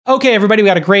Okay, everybody, we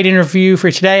got a great interview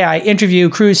for today. I interview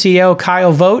Cruise CEO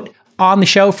Kyle Vogt on the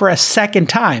show for a second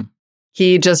time.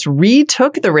 He just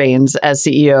retook the reins as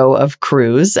CEO of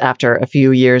Cruise after a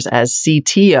few years as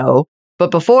CTO.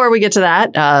 But before we get to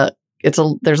that,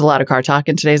 there's a lot of car talk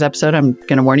in today's episode, I'm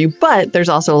going to warn you, but there's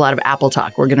also a lot of Apple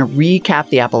talk. We're going to recap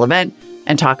the Apple event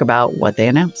and talk about what they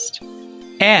announced.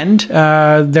 And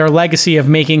their legacy of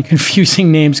making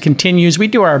confusing names continues. We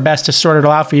do our best to sort it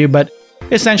all out for you, but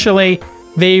essentially,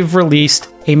 they've released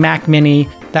a Mac Mini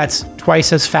that's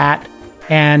twice as fat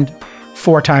and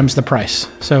 4 times the price.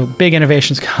 So big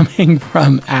innovations coming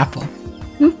from Apple.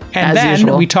 And then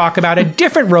usual, we talk about a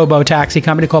different robo-taxi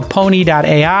company called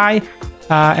Pony.ai,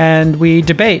 and we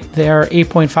debate their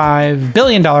 $8.5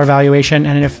 billion valuation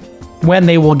and when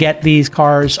they will get these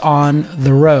cars on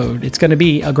the road. It's going to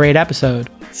be a great episode.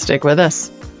 Stick with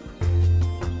us.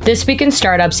 This Week in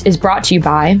Startups is brought to you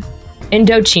by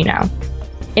Indochino.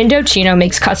 Indochino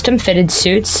makes custom-fitted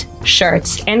suits,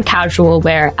 shirts, and casual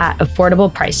wear at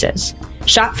affordable prices.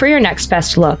 Shop for your next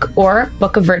best look or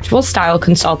book a virtual style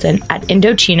consultant at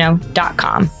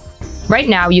Indochino.com. Right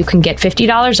now, you can get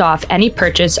 $50 off any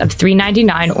purchase of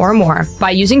 $3.99 or more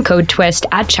by using code TWIST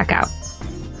at checkout.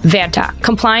 Vanta.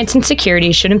 Compliance and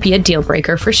security shouldn't be a deal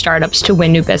breaker for startups to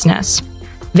win new business.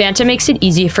 Vanta makes it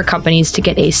easy for companies to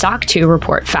get a SOC 2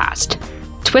 report fast.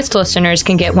 Twist listeners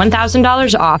can get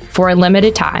 $1,000 off for a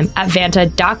limited time at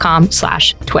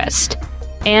vanta.com/twist.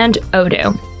 And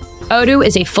Odoo. Odoo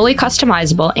is a fully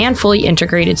customizable and fully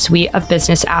integrated suite of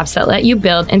business apps that let you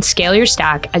build and scale your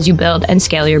stack as you build and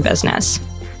scale your business.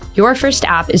 Your first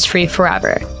app is free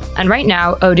forever. And right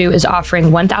now, Odoo is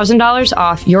offering $1,000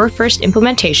 off your first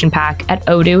implementation pack at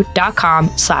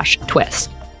odoo.com/twist.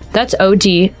 That's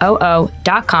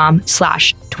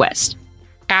odoo.com/twist.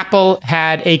 Apple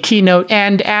had a keynote,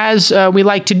 and as we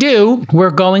like to do, we're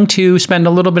going to spend a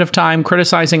little bit of time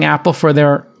criticizing Apple for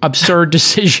their absurd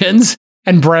decisions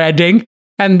and branding,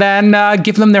 and then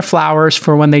give them their flowers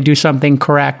for when they do something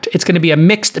correct. It's going to be a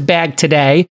mixed bag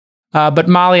today. But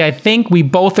Molly, I think we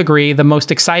both agree the most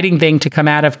exciting thing to come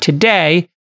out of today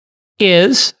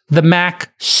is the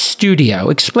Mac Studio.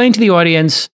 Explain to the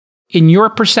audience, in your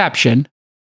perception,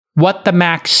 what the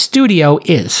Mac Studio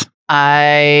is.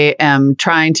 I am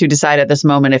trying to decide at this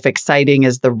moment if exciting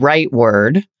is the right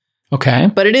word. Okay.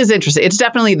 But it is interesting. It's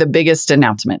definitely the biggest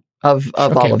announcement of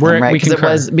all of them, right?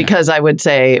 Because I would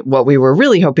say what we were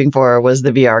really hoping for was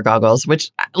the VR goggles,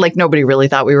 which nobody really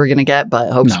thought we were going to get,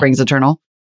 but hope springs eternal.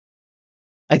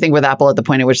 I think with Apple at the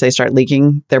point at which they start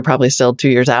leaking, they're probably still 2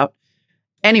 years out.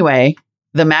 Anyway,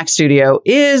 the Mac Studio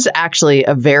is actually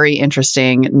a very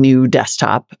interesting new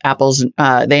desktop.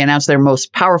 They announced their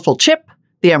most powerful chip,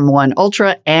 the M1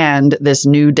 Ultra, and this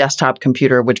new desktop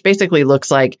computer, which basically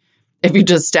looks like if you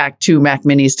just stack 2 Mac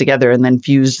Minis together and then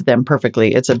fused them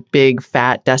perfectly. It's a big,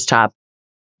 fat desktop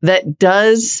that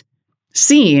does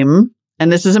seem,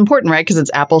 and this is important, right? Because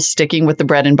it's Apple sticking with the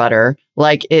bread and butter,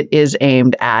 like it is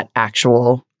aimed at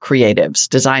actual creatives,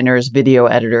 designers, video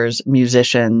editors,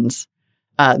 musicians,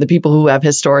 the people who have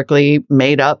historically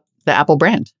made up the Apple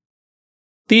brand.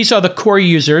 These are the core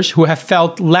users who have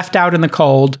felt left out in the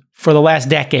cold for the last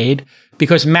decade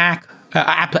because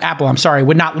Apple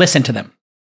would not listen to them.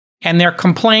 And their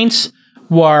complaints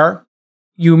were,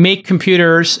 you make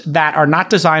computers that are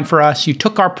not designed for us. You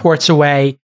took our ports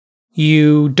away.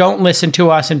 You don't listen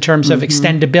to us in terms of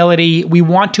extendability. We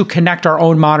want to connect our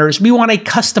own monitors. We want a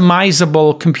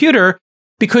customizable computer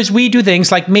because we do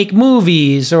things like make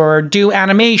movies or do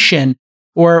animation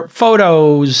or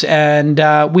photos. And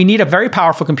we need a very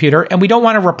powerful computer, and we don't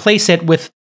want to replace it with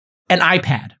an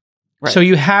iPad. Right. So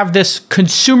you have this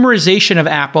consumerization of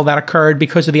Apple that occurred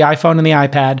because of the iPhone and the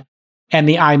iPad and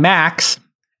the iMacs.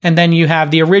 And then you have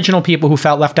the original people who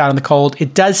felt left out in the cold.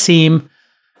 It does seem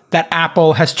that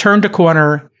Apple has turned a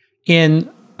corner in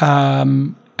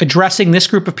addressing this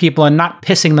group of people and not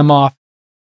pissing them off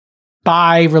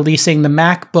by releasing the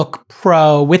MacBook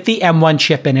Pro with the M1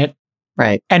 chip in it,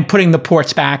 right, and putting the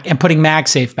ports back and putting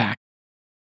MagSafe back.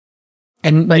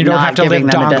 And you don't have to live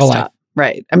dongle out.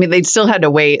 Right. I mean, they still had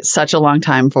to wait such a long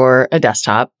time for a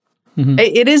desktop. Mm-hmm.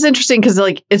 It is interesting because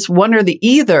it's one or the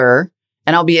either,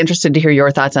 and I'll be interested to hear your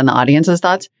thoughts and the audience's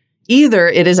thoughts. Either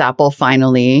it is Apple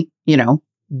finally,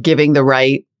 giving the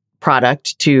right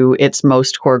product to its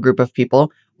most core group of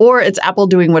people, or it's Apple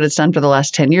doing what it's done for the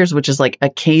last 10 years, which is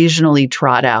occasionally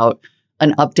trot out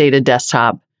an updated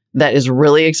desktop that is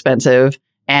really expensive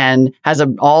and has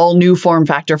an all new form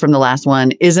factor from the last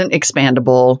one, isn't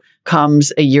expandable,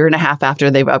 comes a year and a half after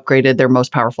they've upgraded their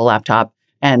most powerful laptop,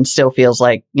 and still feels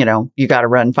like, you got to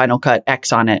run Final Cut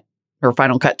X on it or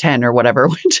Final Cut 10 or whatever,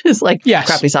 which is like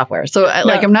crappy software. So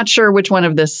I'm not sure which one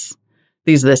of this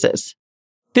is.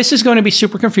 This is going to be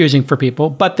super confusing for people,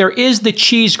 but there is the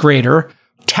cheese grater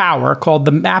tower called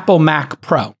the Apple Mac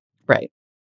Pro. Right.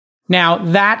 Now,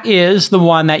 that is the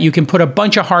one that you can put a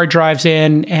bunch of hard drives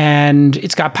in, and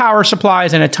it's got power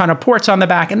supplies and a ton of ports on the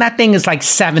back, and that thing is like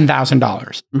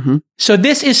 $7,000. Mm-hmm. So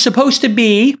this is supposed to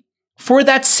be for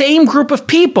that same group of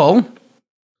people,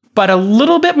 but a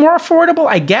little bit more affordable,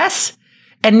 I guess.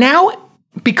 And now,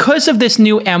 because of this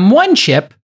new M1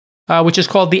 chip, which is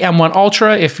called the M1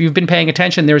 Ultra. If you've been paying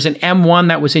attention, there's an M1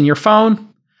 that was in your phone.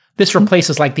 This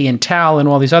replaces like the Intel and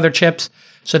all these other chips.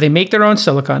 So they make their own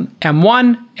silicon.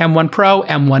 M1, M1 Pro,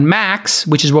 M1 Max,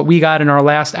 which is what we got in our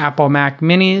last Apple Mac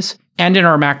Minis and in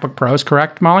our MacBook Pros,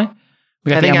 correct, Molly?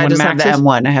 I think I just have the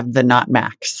M1. I have the not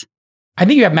Max. I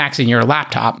think you have Max in your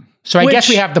laptop. So I guess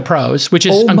we have the Pros, which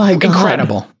is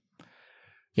incredible.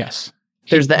 Yes.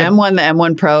 There's the M1, the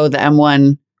M1 Pro, the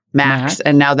M1 Max,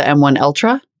 and now the M1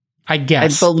 Ultra. I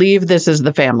guess. I believe this is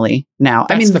the family now.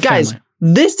 I mean, guys,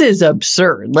 this is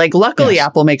absurd. Like, luckily,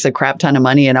 Apple makes a crap ton of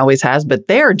money and always has, but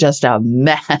they're just a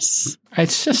mess.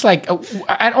 It's just like,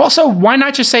 and also, why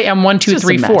not just say M1, 2,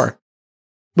 3, 4?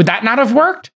 Would that not have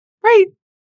worked? Right.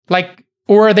 Like,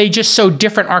 or are they just so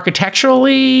different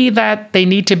architecturally that they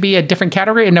need to be a different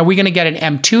category? And are we going to get an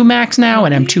M2 Max now,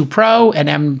 an M2 Pro, an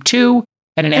M2,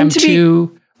 and an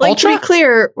M2 Ultra? To be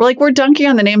clear, we're dunking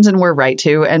on the names and we're right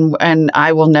to, and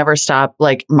I will never stop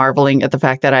marveling at the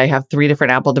fact that I have 3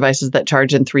 different Apple devices that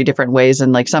charge in 3 different ways,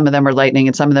 and some of them are Lightning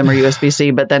and some of them are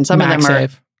USB-C, but then some of them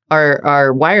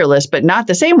are wireless, but not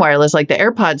the same wireless. Like the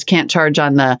AirPods can't charge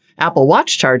on the Apple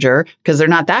Watch charger because they're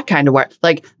not that kind of wire.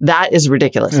 That is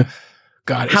ridiculous.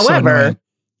 God, however,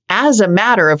 as a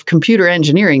matter of computer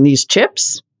engineering, these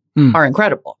chips are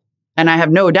incredible. And I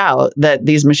have no doubt that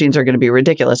these machines are going to be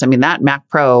ridiculous. I mean, that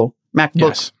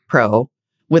MacBook Pro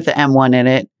with the M1 in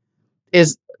it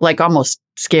is almost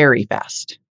scary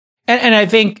fast. And I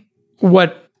think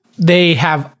what they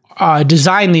have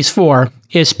designed these for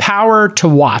is power to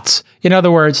watts. In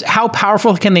other words, how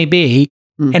powerful can they be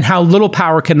and how little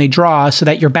power can they draw so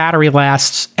that your battery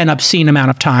lasts an obscene amount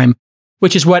of time,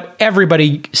 which is what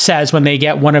everybody says when they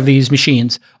get one of these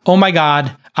machines. Oh my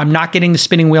God, I'm not getting the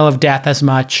spinning wheel of death as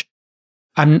much.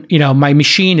 My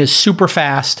machine is super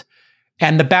fast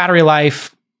and the battery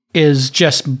life is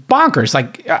just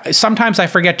bonkers. Sometimes I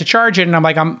forget to charge it and I'm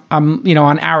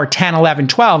on hour 10, 11,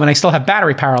 12 and I still have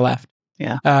battery power left.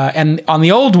 Yeah. And on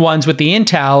the old ones with the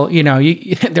Intel,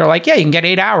 they're like, you can get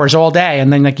 8 hours all day.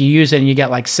 And then you use it and you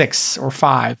get 6 or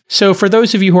 5. So for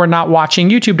those of you who are not watching,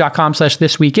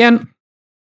 youtube.com/thisweekin,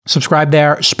 subscribe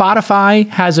there. Spotify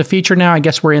has a feature now. I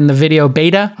guess we're in the video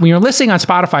beta. When you're listening on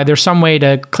Spotify, there's some way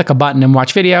to click a button and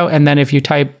watch video. And then if you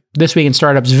type This Week in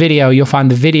Startups video, you'll find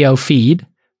the video feed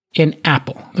in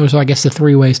Apple. Those are, I guess, the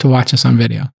 3 ways to watch us on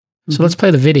video. So let's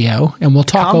play the video and we'll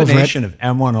talk over it. The combination of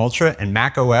M1 Ultra and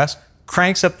Mac OS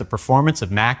cranks up the performance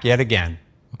of Mac yet again.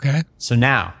 Okay. So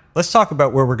now, let's talk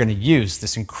about where we're going to use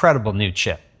this incredible new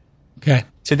chip. Okay.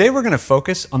 Today, we're going to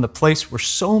focus on the place where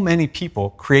so many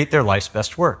people create their life's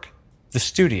best work, the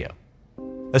studio.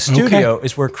 A studio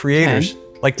is where creators,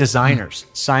 like designers,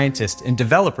 scientists, and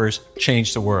developers,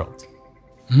 change the world.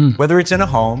 Whether it's in a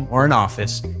home or an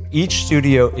office, each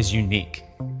studio is unique,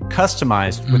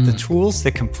 customized with the tools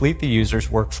that complete the user's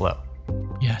workflow.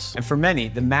 Yes. And for many,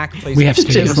 the Mac plays we have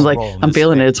studios. I'm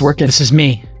feeling it. It's working. This is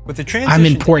me. With the transition I'm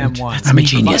important. M1, I'm a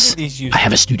genius. I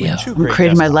have a studio. I'm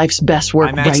creating my life's best work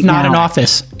right now. It's not an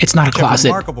office. It's not a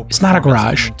closet. It's not a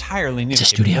garage. It's a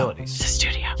studio. It's a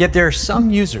studio. Yet there are some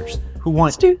users who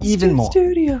want even more.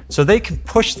 So they can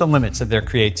push the limits of their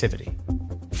creativity.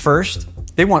 First,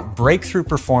 they want breakthrough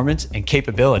performance and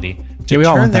capability to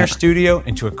turn their studio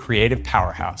into a creative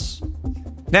powerhouse.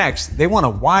 Next, they want a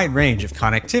wide range of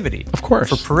connectivity. Of course.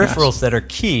 For peripherals that are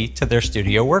key to their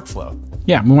studio workflow.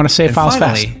 Yeah, we want to save files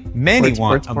fast. And finally, many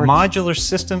want a modular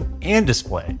system and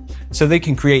display so they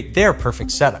can create their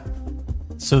perfect setup.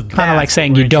 So kind of like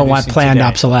saying you don't want planned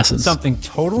obsolescence. Something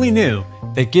totally new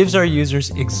that gives our users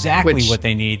exactly what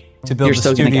they need to build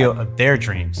the studio of their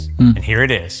dreams. And here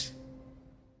it is.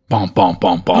 Bom, bom,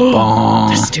 bom, bom, bom.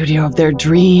 The studio of their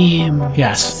dream.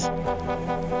 Yes.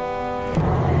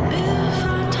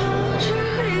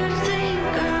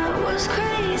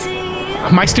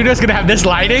 My studio's gonna have this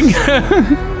lighting.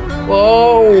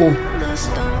 Whoa.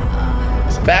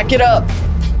 Back it up.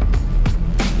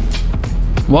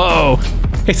 Whoa.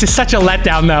 It's just such a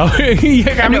letdown, though.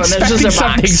 I'm expecting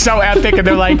something so epic, and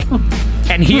they're like,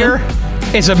 and here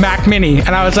is a Mac Mini. And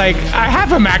I was like, I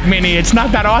have a Mac Mini. It's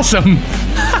not that awesome.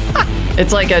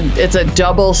 It's a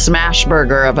double smash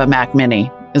burger of a Mac Mini.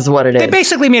 is what it is. They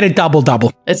basically made a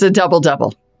double-double. It's a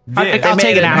double-double. I'll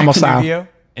take an animal style. Studio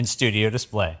and Studio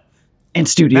Display. And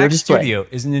Studio Display. Mac Studio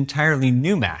is an entirely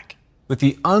new Mac with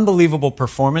the unbelievable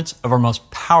performance of our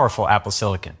most powerful Apple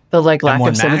silicon. The lack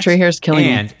of symmetry here is killing me.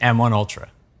 And M1 Ultra.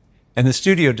 And the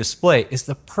Studio Display is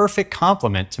the perfect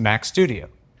complement to Mac Studio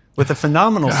with a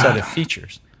phenomenal set of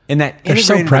features in that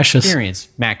integrated experience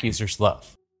Mac users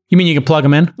love. You mean you can plug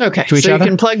them in? Okay, so you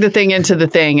can plug the thing into the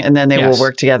thing, and then they will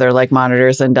work together like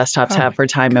monitors and desktops have for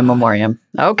time in memoriam.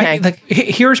 Okay.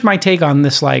 Here's my take on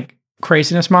this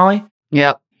craziness, Molly.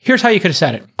 Yep. Here's how you could have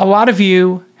said it. A lot of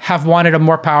you have wanted a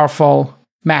more powerful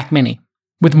Mac Mini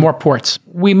with more ports.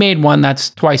 We made one that's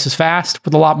twice as fast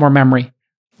with a lot more memory.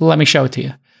 Let me show it to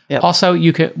you. Yep. Also,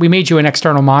 we made you an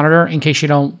external monitor in case you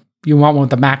want one with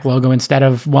the Mac logo instead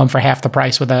of one for half the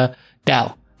price with a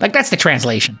Dell. That's the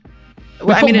translation.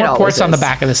 We put more ports on the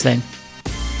back of this thing.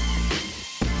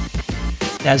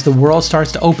 As the world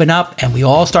starts to open up and we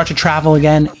all start to travel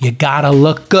again, you gotta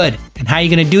look good. And how are you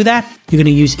gonna do that? You're gonna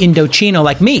use Indochino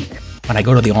like me. When I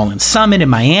go to the All-In Summit in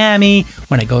Miami,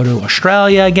 when I go to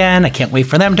Australia again, I can't wait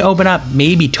for them to open up.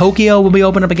 Maybe Tokyo will be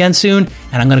open up again soon.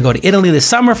 And I'm gonna go to Italy this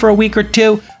summer for a week or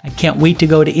two. I can't wait to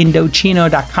go to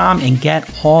Indochino.com and get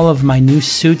all of my new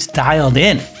suits dialed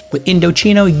in. With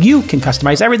Indochino, you can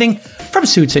customize everything from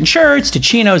suits and shirts to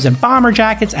chinos and bomber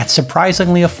jackets at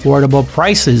surprisingly affordable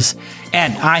prices.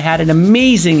 And I had an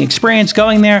amazing experience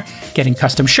going there, getting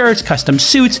custom shirts, custom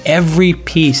suits. Every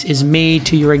piece is made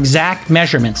to your exact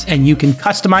measurements, and you can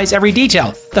customize every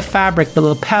detail. The fabric, the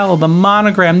lapel, the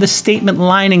monogram, the statement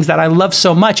linings that I love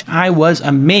so much. I was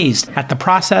amazed at the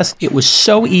process. It was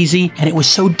so easy, and it was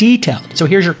so detailed. So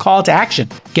here's your call to action.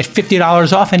 Get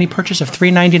 $50 off any purchase of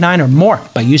 $3.99 or more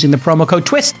by using the promo code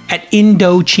TWIST at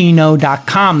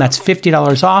Indochino.com. That's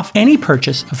 $50 off any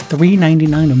purchase of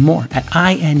 $3.99 or more at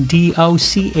Indochino.com.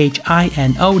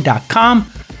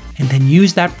 And then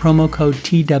use that promo code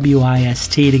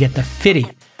TWIST to get the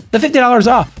 $50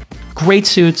 off. Great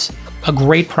suits, a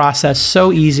great process,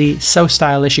 so easy, so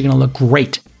stylish, you're going to look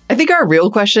great. I think our real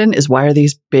question is, why are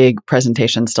these big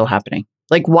presentations still happening?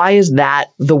 Why is that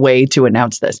the way to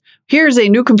announce this? Here's a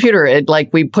new computer.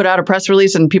 We put out a press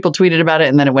release and people tweeted about it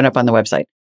and then it went up on the website.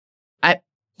 I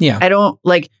don't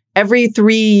every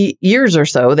 3 years or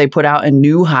so, they put out a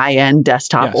new high-end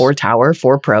desktop or tower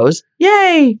for pros.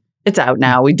 Yay! It's out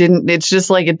now. It's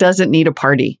just it doesn't need a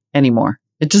party anymore.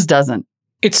 It just doesn't.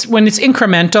 It's when it's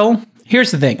incremental.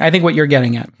 Here's the thing. I think what you're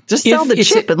getting at. Just sell the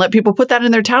chip and let people put that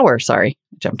in their tower. Sorry,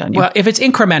 I jumped on you. Well, if it's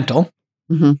incremental,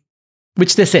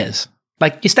 which this is,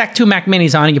 you stack 2 Mac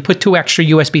Minis on and you put 2 extra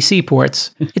USB-C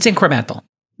ports, it's incremental.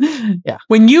 Yeah.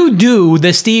 When you do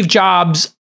the Steve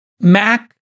Jobs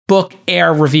MacBook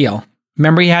Air reveal,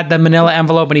 remember he had the manila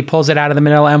envelope and he pulls it out of the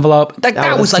manila envelope?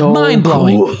 That was so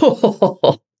mind-blowing.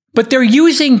 Cool. But they're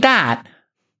using that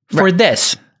for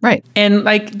this. Right. And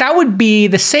that would be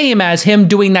the same as him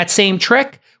doing that same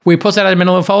trick where he pulls it out of the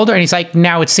manila folder and he's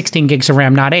now it's 16 gigs of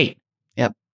RAM, not 8.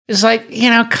 Yep. It's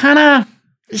kind of...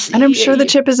 And I'm sure the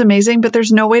chip is amazing, but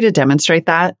there's no way to demonstrate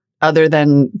that other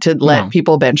than to let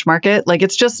people benchmark it.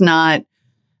 It's just not...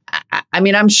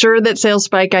 I'm sure that sales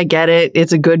spike, I get it.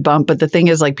 It's a good bump. But the thing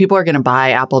is, people are going to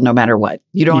buy Apple no matter what.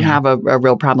 You don't have a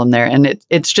real problem there. And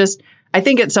it's just... I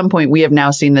think at some point we have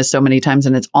now seen this so many times,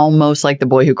 and it's almost like the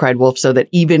boy who cried wolf, so that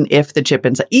even if the chip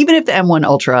inside, even if the M1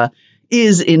 Ultra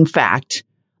is in fact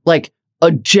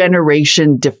a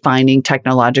generation defining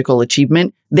technological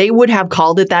achievement, they would have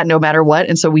called it that no matter what.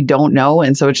 And so we don't know.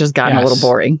 And so it's just gotten a little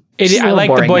boring. I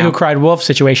like the boy who cried wolf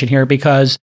situation here,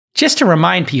 because just to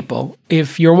remind people,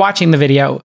 if you're watching the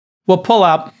video, we'll pull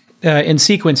up in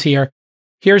sequence here.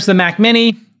 Here's the Mac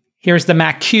Mini, here's the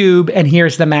Mac Cube, and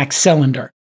here's the Mac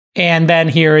Cylinder. And then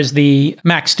here's the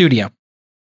Mac Studio.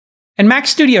 And Mac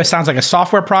Studio sounds like a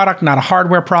software product, not a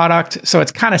hardware product. So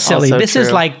it's kind of silly. This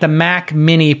is like the Mac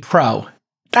Mini Pro.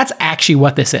 That's actually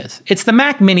what this is. It's the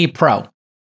Mac Mini Pro.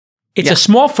 It's a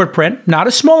small footprint, not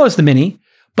as small as the Mini,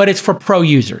 but it's for pro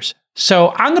users.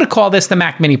 So I'm going to call this the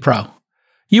Mac Mini Pro.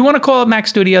 You want to call it Mac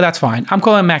Studio, that's fine. I'm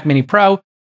calling it Mac Mini Pro.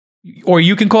 Or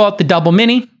you can call it the Double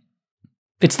Mini.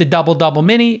 It's the Double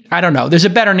Mini. I don't know. There's a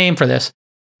better name for this.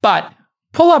 But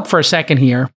pull up for a second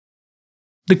here.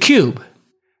 The Cube.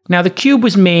 Now, the Cube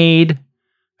was made, I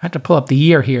have to pull up the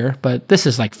year here, but this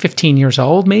is 15 years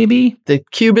old, maybe. The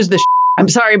Cube is the I'm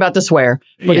sorry about the swear,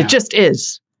 but it just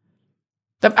is.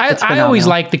 I always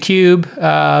liked the Cube.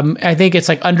 I think it's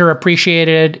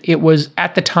underappreciated. It was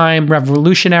at the time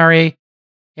revolutionary.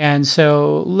 And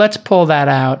so let's pull that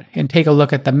out and take a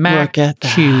look at the Mac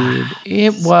Cube.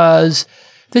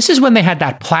 This is when they had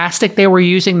that plastic they were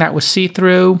using that was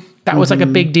see-through. That was a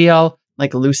big deal.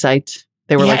 Like lucite.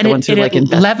 They were like the ones who like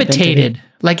levitated.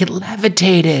 Like it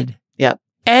levitated. Yep.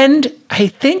 And I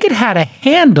think it had a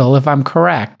handle, if I'm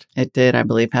correct. It did, I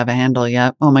believe, have a handle.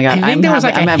 Yep. Oh my God. I think there was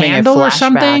like a handle or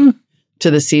something. To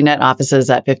the CNET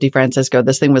offices at 50 Francisco.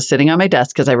 This thing was sitting on my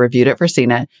desk because I reviewed it for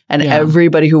CNET. And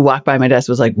everybody who walked by my desk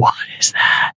was like, what is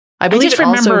that? I believe it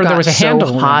also got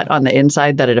so hot on the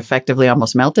inside that it effectively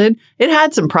almost melted. It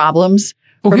had some problems.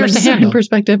 From a design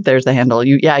perspective, there's the handle.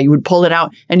 You would pull it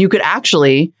out and you could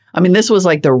actually, I mean, this was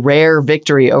like the rare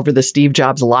victory over the Steve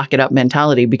Jobs lock it up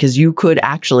mentality because you could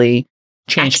actually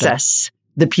access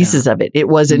the pieces of it. It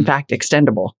was in fact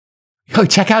extendable. Oh,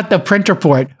 check out the printer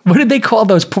port. What did they call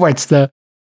those ports? The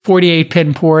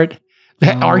 48-pin port, the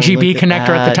RGB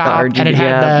connector at the top, and it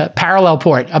had the parallel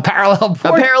port. A parallel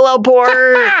port.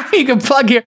 You can plug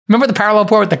here. Remember the parallel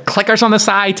port with the clickers on the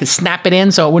side to snap it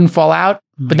in so it wouldn't fall out?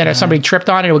 But then if somebody tripped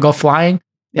on it, it would go flying.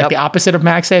 Like the opposite of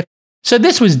MagSafe. So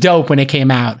this was dope when it came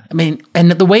out. I mean,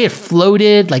 and the way it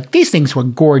floated, like these things were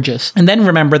gorgeous. And then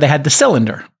remember, they had the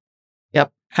cylinder.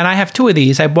 And I have 2 of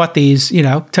these. I bought these,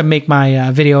 to make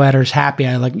my video editors happy.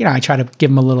 I try to give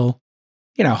them a little,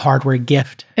 hardware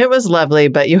gift. It was lovely,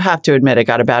 but you have to admit it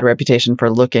got a bad reputation for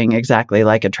looking exactly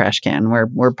like a trash can.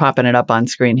 We're popping it up on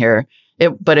screen here.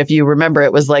 But if you remember,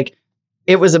 it was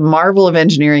a marvel of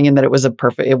engineering in that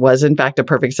it was in fact a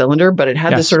perfect cylinder, but it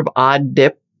had this sort of odd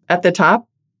dip at the top.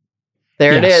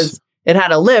 There it is. It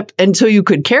had a lip until you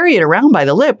could carry it around by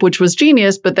the lip, which was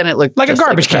genius, but then it looked like a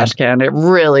garbage can. It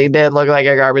really did look like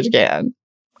a garbage can.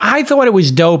 I thought it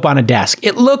was dope on a desk.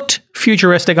 It looked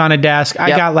futuristic on a desk. I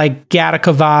got like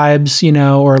Gattaca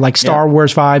vibes, or like Star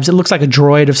Wars vibes. It looks like a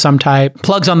droid of some type.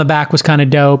 Plugs on the back was kind of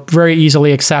dope. Very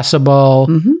easily accessible.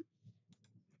 Mm-hmm.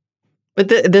 But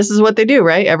this is what they do,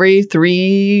 right? Every 3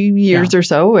 years or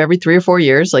so, every 3 or 4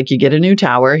 years, like you get a new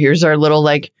tower. Here's our little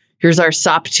here's our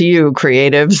sop to you,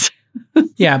 creatives.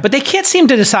 Yeah, but they can't seem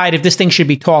to decide if this thing should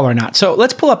be tall or not. So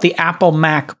let's pull up the Apple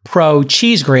Mac Pro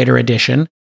Cheese Grater Edition.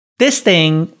 This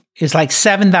thing is like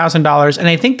 $7,000, and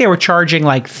I think they were charging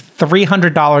like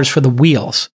 $300 for the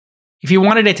wheels. If you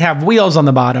wanted it to have wheels on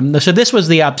the bottom. So this was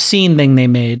the obscene thing they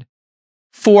made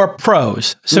for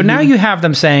pros. So now you have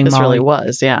them saying, this Molly, really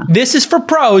was, this is for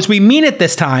pros. We mean it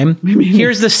this time.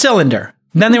 Here's the cylinder.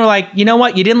 Then they were like, you know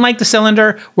what? You didn't like the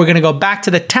cylinder. We're going to go back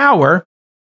to the tower.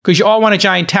 Because you all want a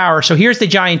giant tower. So here's the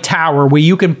giant tower where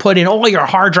you can put in all your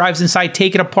hard drives inside,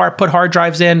 take it apart, put hard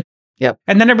drives in. Yep.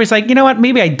 And then everybody's like, you know what?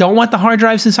 Maybe I don't want the hard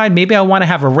drives inside. Maybe I want to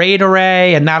have a RAID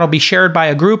array and that'll be shared by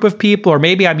a group of people. Or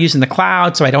maybe I'm using the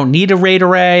cloud, so I don't need a RAID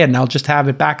array and I'll just have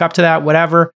it back up to that,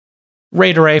 whatever.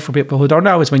 RAID array, for people who don't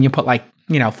know, is when you put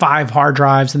 5 hard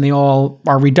drives and they all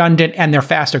are redundant and they're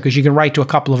faster because you can write to a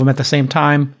couple of them at the same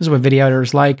time. This is what video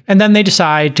editors like. And then they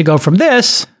decide to go from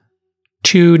this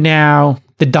to now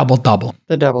the double-double.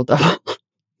 The double-double.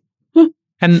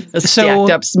 And a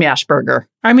stacked up smash burger.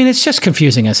 I mean, it's just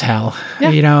confusing as hell.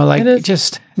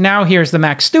 Just now here's the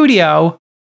Mac Studio,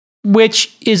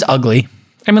 which is ugly.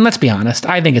 I mean, let's be honest.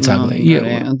 I think it's ugly.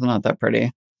 It's not that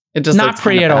pretty. It just not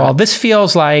pretty at all. This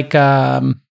feels like they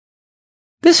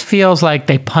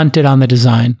punted on the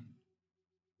design.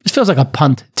 This feels like a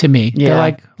punt to me. Yeah. They're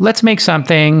like, let's make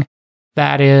something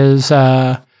that is,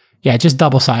 just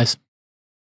double size.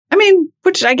 I mean,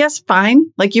 which I guess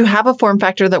fine. Like you have a form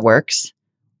factor that works.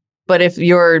 But if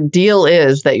your deal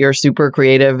is that you're super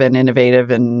creative and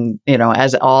innovative and,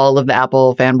 as all of the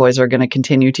Apple fanboys are going to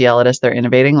continue to yell at us, they're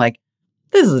innovating, like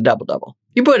this is a double-double.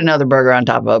 You put another burger on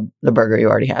top of the burger you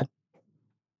already had.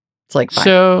 It's like fine.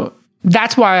 So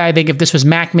that's why I think if this was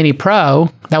Mac Mini Pro,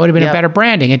 that would have been a better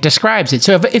branding. It describes it.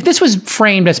 So if this was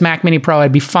framed as Mac Mini Pro,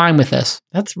 I'd be fine with this.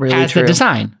 That's really as true. the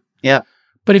design. Yeah.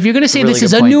 But if you're going to say this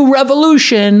is a new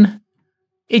revolution,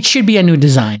 it should be a new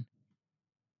design.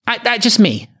 That's just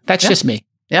me.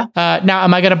 Yeah. Now,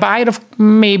 am I going to buy it?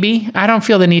 Maybe. I don't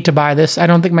feel the need to buy this. I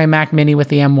don't think my Mac Mini with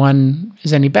the M1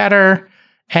 is any better.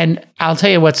 And I'll tell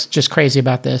you what's just crazy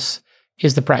about this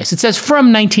is the price. It says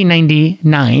from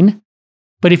 $1999,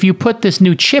 but if you put this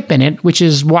new chip in it, which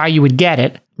is why you would get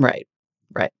it. Right.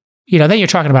 Then you're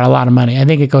talking about a lot of money. I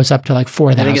think it goes up to like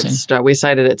 $4,000. We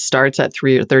cited it starts at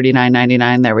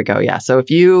 $39.99. There we go. Yeah. So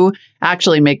if you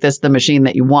actually make this the machine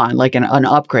that you want, like an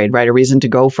upgrade, right? A reason to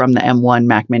go from the M1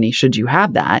 Mac Mini, should you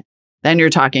have that, then you're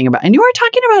talking about, and you are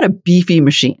talking about a beefy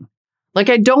machine. Like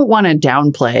I don't want to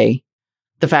downplay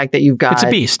the fact that you've got, it's a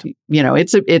beast.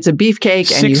 It's a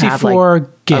beefcake and you have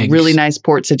like gigs. A really nice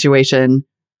port situation,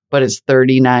 but it's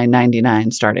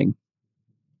 $39.99 starting.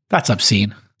 That's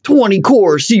obscene.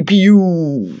 20-core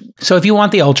CPU. So if you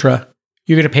want the Ultra,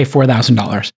 you're going to pay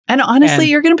 $4,000. And honestly,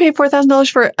 you're going to pay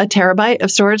 $4,000 for a terabyte of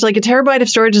storage. Like a terabyte of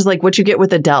storage is like what you get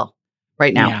with a Dell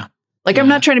right now. Yeah. Like, I'm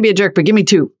not trying to be a jerk, but give me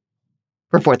 2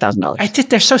 for $4,000.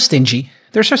 They're so stingy.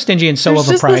 They're so stingy and so overpriced.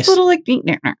 Just this little, like,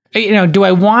 do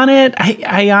I want it?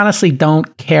 I honestly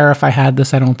don't care if I had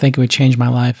this. I don't think it would change my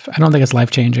life. I don't think it's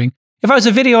life-changing. If I was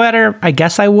a video editor, I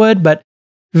guess I would, but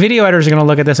video editors are going to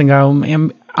look at this and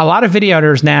go, a lot of video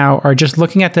editors now are just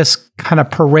looking at this kind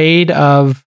of parade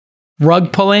of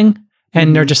rug pulling,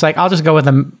 and they're just like, I'll just go with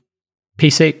a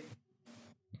PC.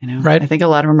 Right? I think a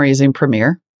lot of them are using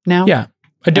Premiere now. Yeah.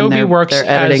 Adobe works. They're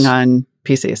editing on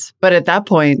PCs. But at that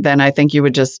point, then I think you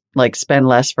would just like spend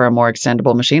less for a more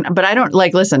extendable machine. But I don't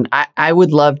listen, I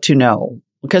would love to know,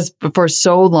 because for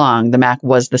so long, the Mac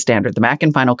was the standard, the Mac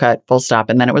in Final Cut, full stop.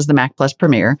 And then it was the Mac plus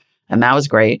Premiere. And that was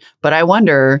great. But I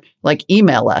wonder,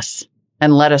 email us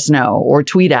and let us know, or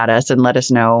tweet at us and let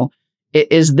us know,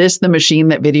 is this the machine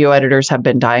that video editors have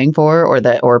been dying for,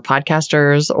 or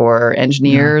podcasters or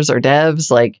engineers or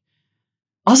devs?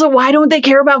 Also, why don't they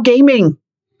care about gaming?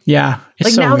 Yeah.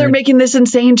 Now they're making this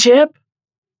insane chip.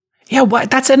 Yeah.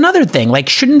 That's another thing.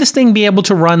 Shouldn't this thing be able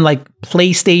to run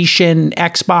PlayStation,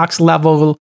 Xbox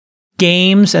level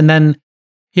games? And then,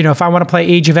 if I want to play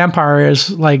Age of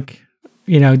Empires,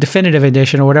 Definitive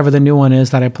Edition or whatever the new one is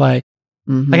that I play,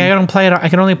 I don't play it. I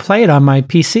can only play it on my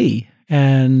PC.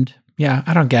 And yeah,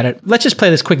 I don't get it. Let's just play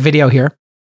this quick video here.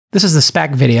 This is the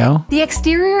spec video. The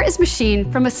exterior is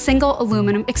machined from a single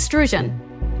aluminum extrusion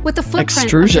with a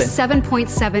footprint of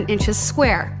 7.7 inches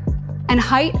square and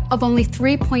height of only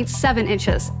 3.7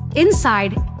 inches.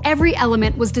 Inside, every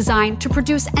element was designed to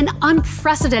produce an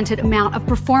unprecedented amount of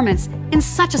performance in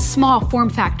such a small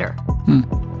form factor.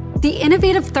 The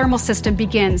innovative thermal system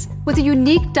begins with a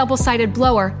unique double-sided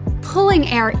blower pulling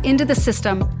air into the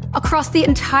system across the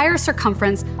entire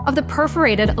circumference of the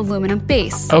perforated aluminum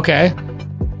base. Okay.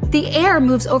 The air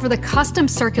moves over the custom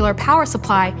circular power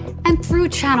supply and through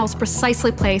channels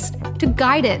precisely placed to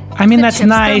guide it. That's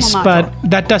nice, but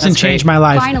that doesn't change my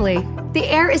life. Finally, the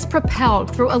air is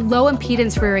propelled through a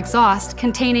low-impedance rear exhaust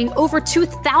containing over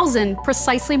 2,000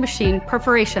 precisely machined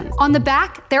perforations. On the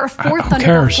back, there are 4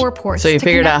 Thunderbolt 4 ports. So you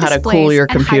figured out how to cool your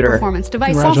computer. High-performance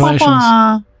devices.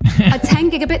 Congratulations. A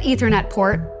 10 gigabit Ethernet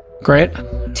port. Great.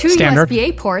 2 Standard.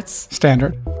 USB-A ports.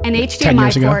 Standard. An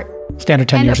HDMI port. Standard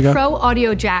 10 years ago. And a Pro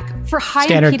audio jack for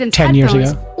Standard high-impedance 10 years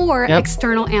headphones ago. or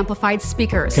external amplified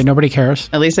speakers. Okay, nobody cares.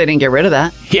 At least they didn't get rid of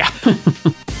that. Yeah.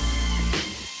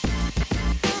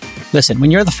 Listen,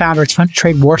 when you're the founder, it's fun to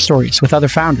trade war stories with other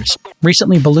founders.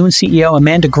 Recently, Balloon CEO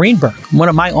Amanda Greenberg, one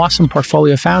of my awesome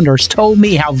portfolio founders, told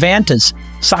me how Vanta's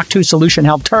SOC 2 solution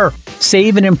helped her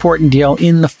save an important deal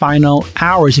in the final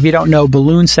hours. If you don't know,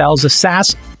 Balloon sells a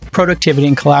SaaS productivity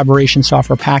and collaboration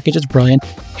software package. It's brilliant.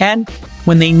 And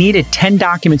when they needed 10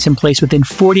 documents in place within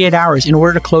 48 hours in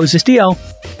order to close this deal,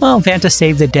 well, Vanta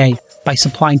saved the day by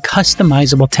supplying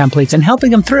customizable templates and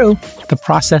helping them through the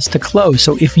process to close.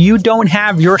 So if you don't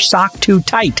have your SOC 2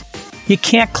 tight, you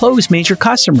can't close major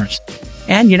customers.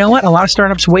 And you know what? A lot of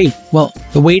startups wait. Well,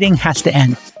 the waiting has to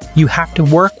end. You have to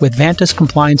work with Vanta's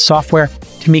compliance software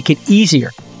to make it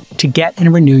easier to get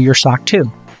and renew your SOC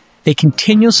 2. They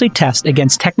continuously test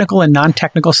against technical and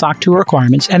non-technical SOC 2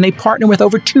 requirements, and they partner with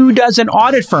over 24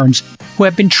 audit firms who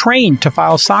have been trained to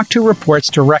file SOC 2 reports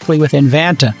directly within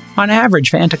Vanta. On average,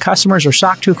 Vanta customers are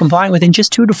SOC 2 compliant within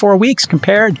just 2 to 4 weeks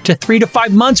compared to 3 to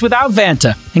 5 months without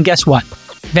Vanta. And guess what?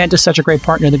 Vanta's such a great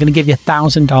partner, they're going to give you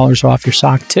 $1,000 off your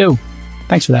SOC 2.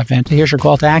 Thanks for that, Vanta. Here's your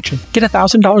call to action. Get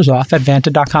 $1,000 off at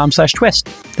vanta.com/twist.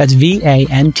 That's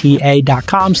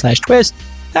VANTA.com/twist.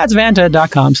 That's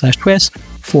vanta.com/twist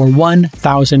for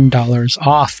 $1,000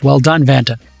 off. Well done,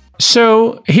 Vanta.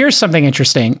 So here's something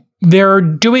interesting. They're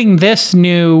doing this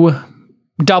new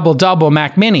double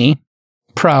Mac Mini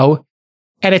Pro,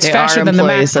 and it's faster than the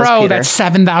Mac Pro. That's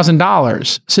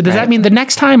 $7,000. So does that mean the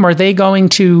next time, are they going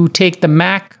to take the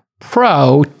Mac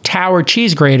Pro Tower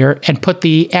cheese grater and put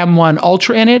the M1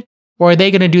 Ultra in it? Or are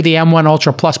they going to do the M1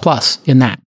 Ultra Plus in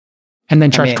that? And then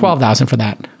charge $12,000 for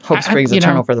that. Hope springs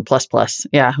eternal for the plus.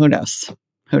 Yeah, who knows?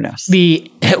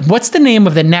 What's the name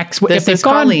of the next? If they've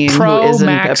gone Pro,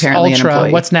 Max, Ultra,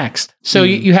 what's next? So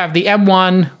you have the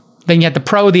M1, then you have the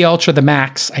Pro, the Ultra, the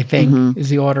Max, I think is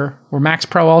the order. Or Max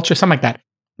Pro Ultra, something like that.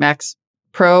 Max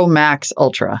Pro, Max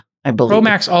Ultra, I believe. Pro,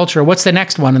 Max Ultra. What's the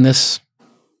next one in this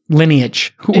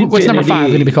lineage? What's number 5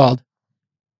 going to be called?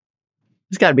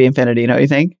 It's got to be Infinity, don't you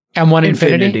think? M1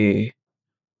 Infinity?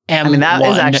 M1. That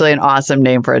is actually an awesome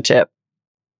name for a chip.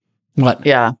 What?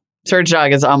 Yeah. Surge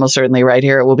Dog is almost certainly right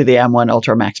here. It will be the M1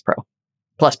 Ultra Max Pro.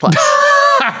 Plus.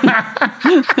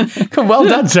 Well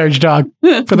done, Surge Dog.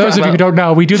 For those of you who don't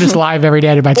know, we do this live every day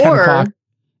at about 10 o'clock.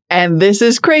 And this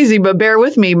is crazy, but bear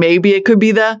with me. Maybe it could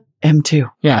be the M2.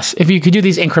 Yes. If you could do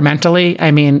these incrementally,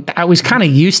 I mean, I was kind of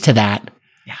used to that.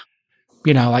 Yeah.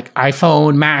 You know, like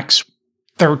iPhone Max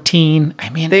 13. I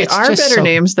mean, they are better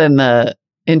names than the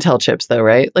Intel chips, though,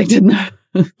 right? Like, didn't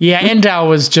Yeah, Intel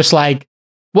was just like,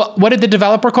 what did the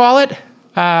developer call it?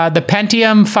 The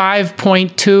Pentium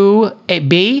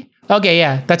 5.2B? Okay,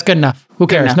 yeah, that's good enough. Who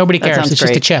cares? Nobody cares. It's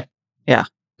just a chip. Yeah.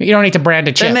 You don't need to brand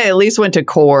a chip. Then they at least went to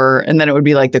Core, and then it would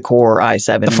be like the Core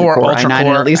i7, the 4 Core Ultra i9, Core,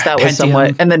 and at least that was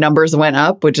somewhat, and the numbers went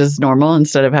up, which is normal,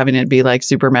 instead of having it be like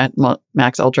Super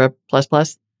Max Ultra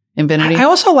plus Infinity. I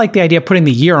also like the idea of putting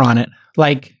the year on it.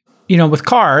 Like, you know, with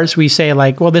cars, we say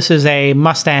like, well, this is a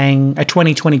Mustang, a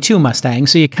 2022 Mustang,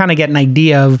 so you kind of get an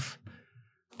idea of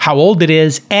how old it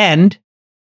is, and,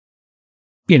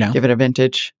 you know. Give it a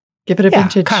vintage.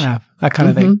 Vintage. That kind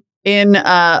of thing. In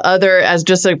as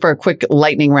just like for a quick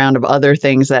lightning round of other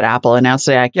things that Apple announced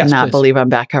today, I cannot believe I'm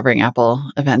back covering Apple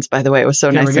events, by the way. It was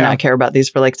so nice to not care about these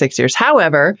for like 6 years.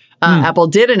 However, Apple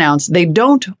did announce they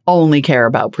don't only care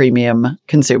about premium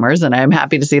consumers, and I'm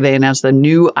happy to see they announced the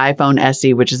new iPhone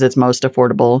SE, which is its most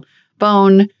affordable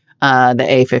phone, the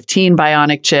A15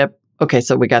 Bionic chip. Okay,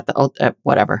 so we got the,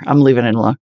 whatever. I'm leaving it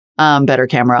alone. Better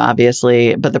camera,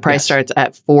 obviously, but the price starts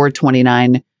at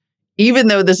 $429. Even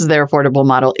though this is their affordable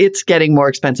model, it's getting more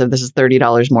expensive. This is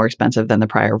 $30 more expensive than the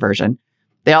prior version.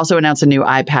 They also announced a new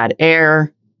iPad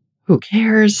Air. Who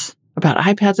cares about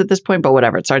iPads at this point? But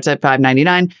whatever. It starts at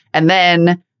 $599. And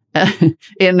then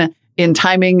in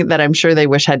timing that I'm sure they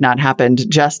wish had not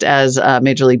happened, just as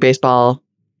Major League Baseball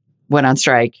went on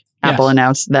strike, Apple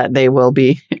announced that they will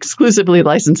be exclusively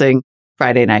licensing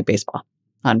Friday Night Baseball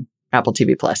on Apple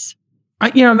TV Plus.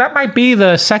 You know, that might be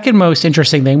the second most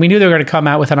interesting thing. We knew they were going to come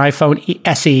out with an iPhone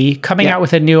SE, coming out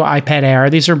with a new iPad Air.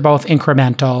 These are both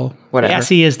incremental. Whatever. The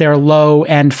SE is their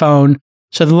low-end phone.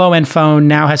 So the low-end phone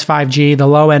now has 5G. The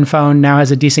low-end phone now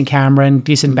has a decent camera and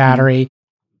decent battery.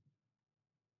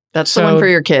 That's the one for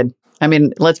your kid. I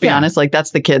mean, let's be honest, like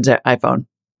that's the kid's iPhone.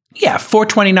 Yeah,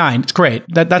 $429. It's great.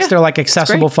 That's their like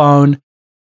accessible phone.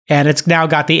 And it's now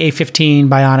got the A15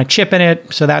 Bionic chip in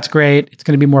it, so that's great. It's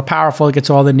going to be more powerful. It gets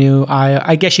all the new,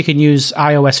 I guess you can use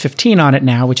iOS 15 on it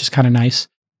now, which is kind of nice.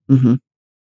 Mm-hmm.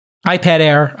 iPad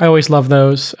Air, I always love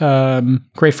those.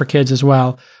 Great for kids as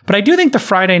well. But I do think the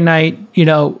Friday night, you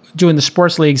know, doing the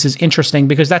sports leagues is interesting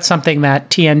because that's something that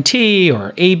TNT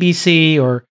or ABC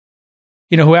or,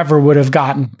 you know, whoever would have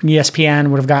gotten, ESPN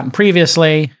would have gotten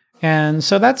previously. And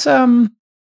so that's a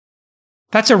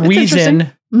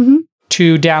reason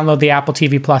to download the Apple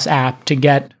TV Plus app to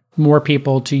get more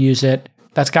people to use it.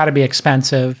 That's got to be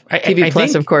expensive. TV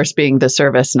Plus, of course, being the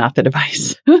service, not the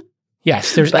device.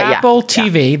 Yes, there's Apple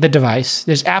TV, the device.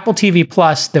 There's Apple TV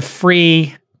Plus, the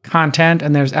free content,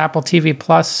 and there's Apple TV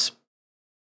Plus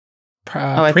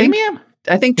Premium?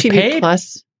 I think TV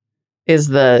Plus is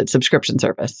the subscription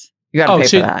service. You got to pay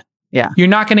for that. Yeah. You're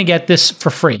not going to get this for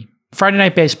free. Friday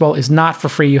Night Baseball is not for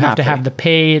free. You have to have the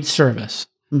paid service.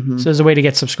 Mm-hmm. So there's a way to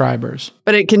get subscribers.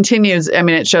 But it continues. I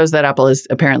mean, it shows that Apple is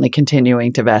apparently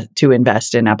continuing to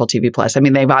invest in Apple TV Plus. I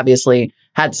mean, they've obviously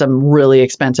had some really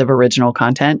expensive original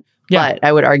content. Yeah. But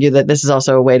I would argue that this is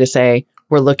also a way to say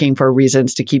we're looking for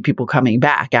reasons to keep people coming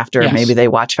back after maybe they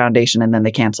watch Foundation and then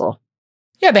they cancel.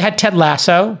 Yeah, they had Ted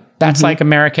Lasso. That's like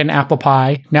American apple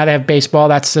pie. Now they have baseball.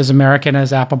 That's as American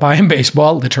as apple pie and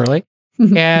baseball, literally.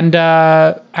 And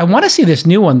I want to see this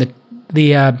new one, the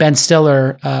Ben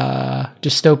Stiller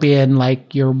dystopian,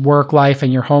 like your work life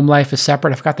and your home life is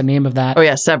separate. I forgot the name of that. Oh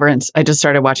yeah, Severance. I just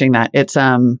started watching that. It's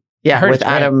with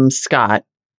Adam Scott.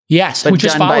 Yes, who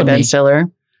just followed me. Ben Stiller.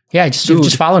 Yeah,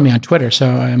 just followed me on Twitter. So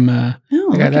I'm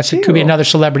it could be another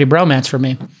celebrity bromance for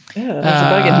me. Yeah, there's a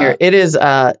bug in here. It is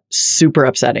super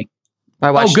upsetting. I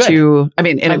watched two. I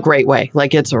mean, in a great way.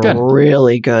 Like it's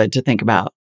really good to think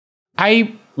about.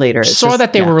 I saw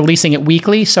that they were releasing it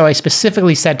weekly, so I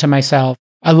specifically said to myself,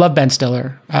 I love Ben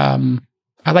Stiller.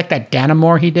 I like that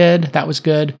Danamore he did. That was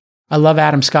good. I love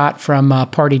Adam Scott from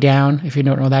Party Down. If you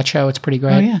don't know that show, it's pretty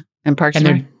great. Oh, yeah. And Parks and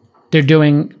Rec. They're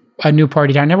doing a new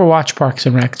Party Down. I never watched Parks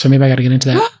and Rec, so maybe I got to get into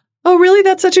that. Oh, really?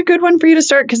 That's such a good one for you to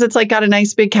start because it's like got a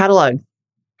nice big catalog.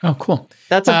 Oh, cool.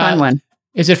 That's a fun one.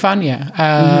 Is it fun?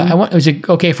 Yeah. Is it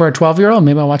okay for a 12-year-old?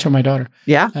 Maybe I'll watch it with my daughter.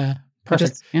 Yeah.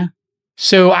 Perfect. Yeah.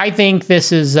 So I think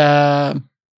this is, I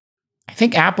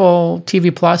think Apple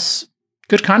TV Plus,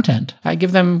 good content. I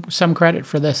give them some credit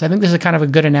for this. I think this is kind of a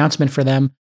good announcement for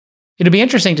them. It'll be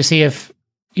interesting to see if,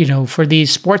 you know, for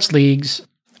these sports leagues,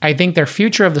 I think their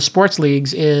future of the sports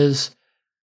leagues is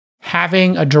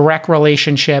having a direct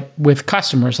relationship with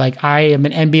customers. Like I am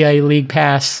an NBA League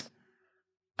Pass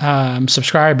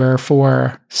subscriber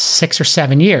for 6 or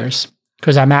 7 years.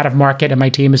 because I'm out of market and my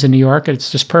team is in New York. And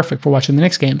it's just perfect for watching the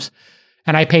Knicks games.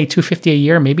 And I pay $250 a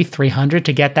year, maybe $300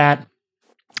 to get that,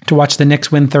 to watch the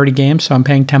Knicks win 30 games. So I'm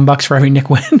paying $10 for every Knick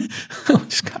win.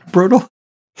 It's kind of brutal.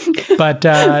 But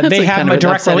they have a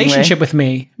direct relationship with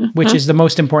me, which is the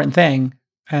most important thing.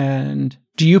 And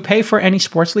do you pay for any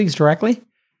sports leagues directly?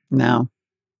 No.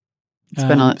 It's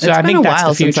been a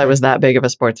while since I was that big of a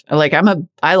sports. Like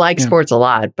I like sports a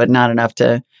lot, but not enough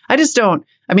to. I just don't.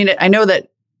 I mean, I know that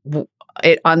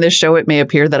on this show it may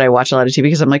appear that I watch a lot of TV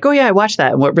because I'm like, oh yeah, I watch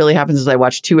that. And what really happens is I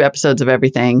watch 2 episodes of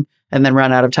everything and then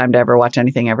run out of time to ever watch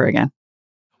anything ever again.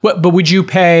 But would you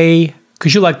pay,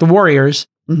 because you like the Warriors?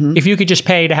 Mm-hmm. If you could just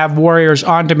pay to have Warriors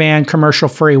on demand, commercial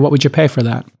free, what would you pay for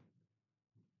that?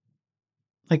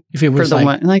 Like if it was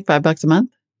like $5 a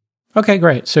month. Okay,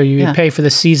 great. So you pay for the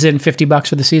season, $50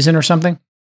 for the season or something?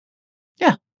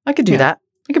 Yeah, I could do that.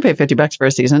 I could pay $50 for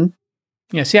a season.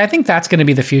 Yeah, see, I think that's going to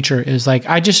be the future is like,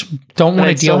 I just don't want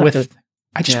to deal with,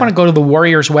 I just want to go to the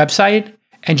Warriors website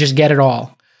and just get it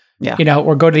all. Yeah. You know,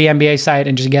 or go to the NBA site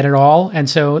and just get it all. And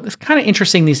so it's kind of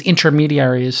interesting, these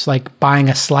intermediaries, like buying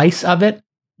a slice of it.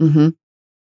 Mm-hmm.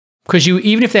 Because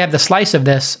even if they have the slice of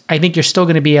this, I think you're still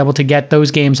going to be able to get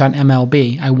those games on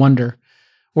MLB, I wonder.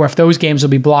 Or if those games will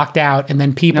be blocked out and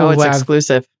then people who have...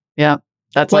 exclusive. Yeah.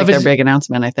 That's like their big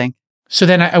announcement, I think. So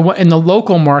then in the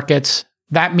local markets,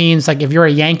 that means like if you're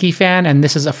a Yankee fan and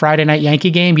this is a Friday night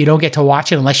Yankee game, you don't get to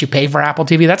watch it unless you pay for Apple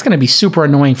TV. That's going to be super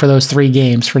annoying for those 3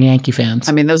 games for Yankee fans.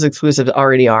 I mean, those exclusives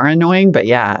already are annoying, but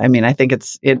yeah, I mean, I think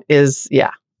it is,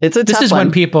 yeah. It's a tough one. This is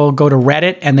when people go to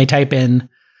Reddit and they type in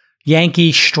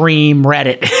Yankee stream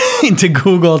Reddit into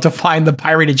Google to find the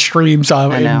pirated streams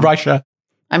in Russia.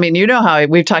 I mean, you know how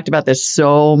we've talked about this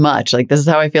so much. Like, this is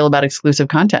how I feel about exclusive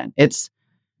content.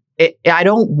 I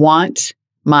don't want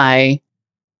my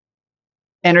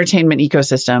entertainment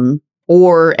ecosystem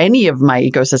or any of my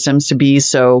ecosystems to be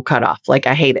so cut off. Like,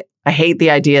 I hate it. I hate the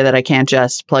idea that I can't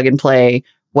just plug and play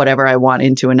whatever I want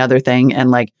into another thing.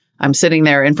 And like, I'm sitting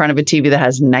there in front of a TV that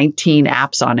has 19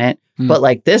 apps on it, but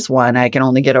like this one, I can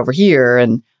only get over here.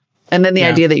 And then the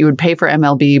idea that you would pay for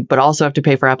MLB, but also have to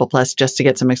pay for Apple Plus just to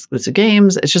get some exclusive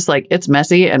games. It's just like, it's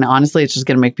messy. And honestly, it's just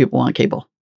going to make people want cable.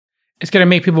 It's going to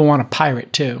make people want to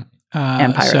pirate too.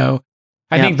 So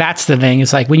I think that's the thing.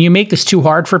 It's like when you make this too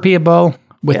hard for people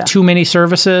with too many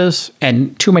services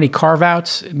and too many carve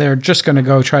outs, they're just going to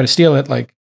go try to steal it.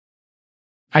 Like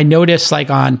I notice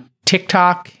like on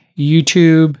TikTok,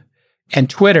 YouTube, and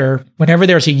Twitter, whenever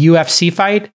there's a UFC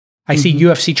fight, I see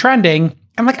UFC trending.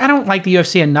 I'm like, I don't like the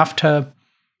UFC enough to,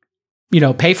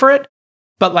 pay for it.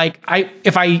 But like,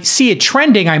 if I see it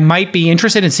trending, I might be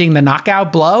interested in seeing the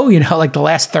knockout blow. Like the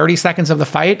last 30 seconds of the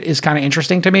fight is kind of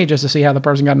interesting to me just to see how the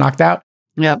person got knocked out.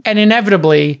 Yeah. And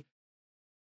inevitably,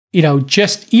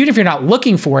 just even if you're not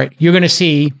looking for it, you're going to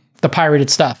see the pirated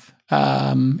stuff.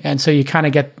 And so you kind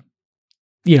of get,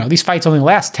 these fights only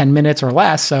last 10 minutes or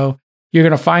less. So you're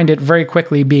going to find it very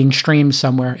quickly being streamed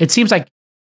somewhere. It seems like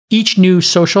each new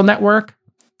social network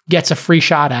gets a free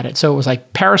shot at it. So it was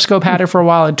like Periscope had it for a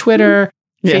while on Twitter,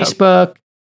 Facebook,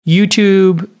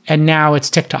 YouTube, and now it's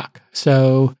TikTok.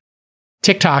 So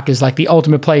TikTok is like the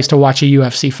ultimate place to watch a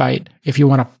UFC fight. If you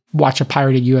want to watch a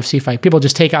pirated UFC fight, people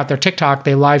just take out their TikTok,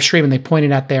 they live stream and they point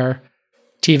it at their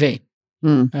TV.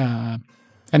 And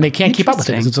they can't keep up with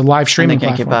it because it's a live streaming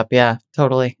platform. They can't keep up. Yeah,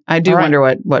 totally. I do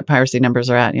wonder what piracy numbers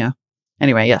are at. Yeah.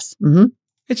 Anyway, yes. Mm-hmm.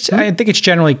 I think it's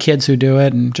generally kids who do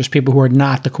it and just people who are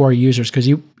not the core users. Because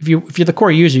if you're the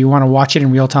core user, you want to watch it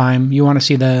in real time. You want to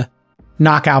see the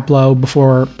knockout blow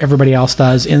before everybody else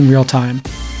does in real time.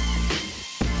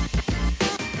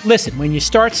 Listen, when you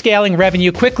start scaling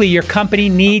revenue quickly, your company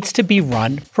needs to be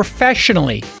run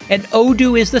professionally. And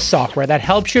Odoo is the software that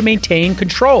helps you maintain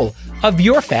control of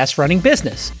your fast-running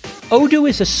business. Odoo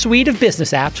is a suite of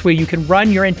business apps where you can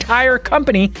run your entire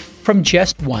company from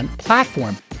just one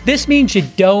platform. This means you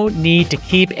don't need to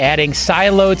keep adding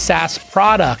siloed SaaS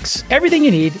products. Everything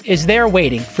you need is there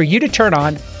waiting for you to turn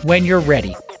on when you're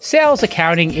ready. Sales,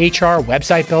 accounting, HR,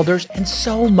 website builders, and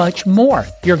so much more.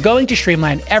 You're going to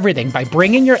streamline everything by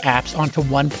bringing your apps onto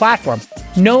one platform.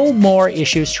 No more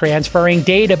issues transferring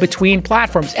data between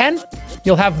platforms, and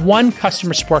you'll have one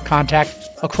customer support contact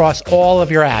across all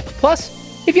of your apps. Plus,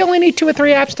 if you only need 2 or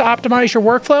 3 apps to optimize your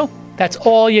workflow, that's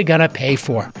all you're going to pay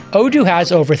for. Odoo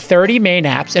has over 30 main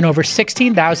apps and over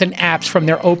 16,000 apps from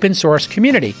their open source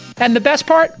community. And the best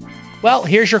part? Well,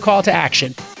 here's your call to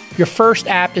action. Your first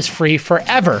app is free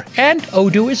forever, and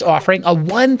Odoo is offering a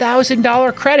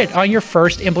 $1,000 credit on your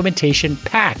first implementation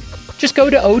pack. Just go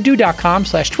to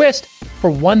odoo.com/twist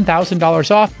for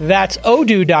 $1,000 off. That's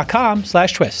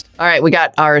odoo.com/twist. All right, we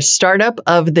got our startup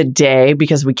of the day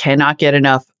because we cannot get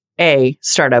enough A,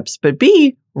 startups, but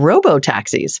B,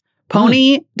 robo-taxis.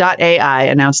 Pony.ai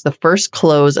announced the first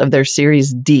close of their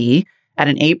Series D at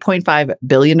an $8.5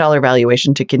 billion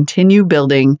valuation to continue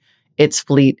building its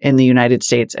fleet in the United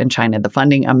States and China. The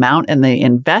funding amount and the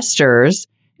investors,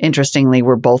 interestingly,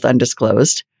 were both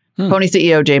undisclosed. Pony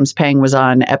CEO James Peng was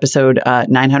on episode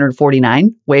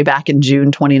 949 way back in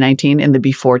June 2019 in the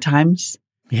before times.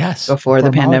 Yes. Before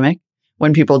the pandemic,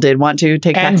 when people did want to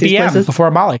take taxis places. Before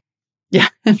Molly. Yeah.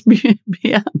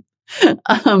 BM.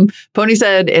 Pony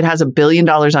said it has $1 billion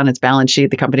on its balance sheet.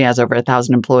 The company has over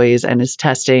 1,000 employees and is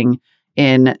testing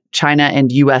in China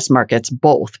and U.S. markets,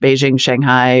 both Beijing,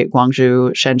 Shanghai,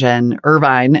 Guangzhou, Shenzhen,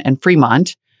 Irvine, and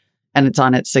Fremont. And it's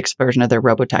on its sixth version of their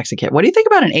robotaxi kit. What do you think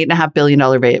about an $8.5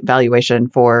 billion valuation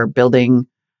for building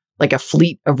like a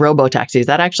fleet of robotaxis?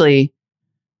 That actually,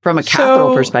 from a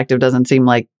capital perspective, doesn't seem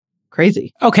like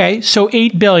crazy. Okay, so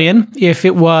 $8 billion, if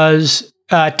it was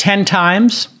 10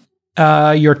 times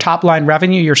your top line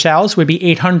revenue, your sales would be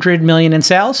 $800 million in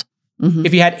sales. Mm-hmm.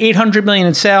 If you had $800 million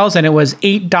in sales and it was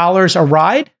 $8 a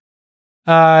ride,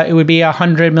 it would be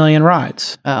 100 million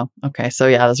rides. Oh, okay. So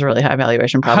yeah, that's a really high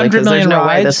valuation probably because there's no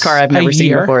way this car I've never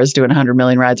seen before is doing 100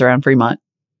 million rides around Fremont.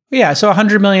 Yeah, so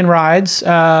 100 million rides.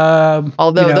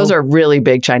 Although those are really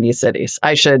big Chinese cities.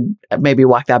 I should maybe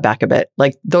walk that back a bit.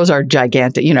 Like those are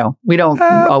gigantic. We don't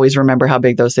always remember how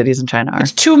big those cities in China are.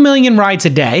 It's 2 million rides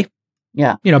a day.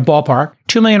 Yeah. Ballpark.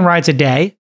 2 million rides a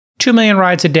day. 2 million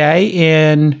rides a day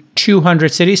in 200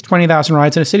 cities, 20,000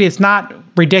 rides in a city. It's not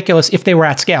ridiculous if they were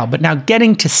at scale. But now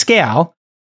getting to scale,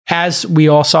 as we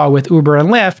all saw with Uber and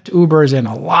Lyft, Uber is in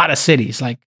a lot of cities,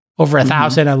 like over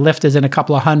 1,000, and Lyft is in a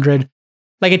couple of hundred.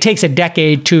 Like it takes a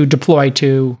decade to deploy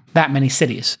to that many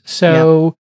cities.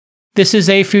 So this is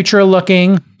a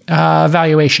future-looking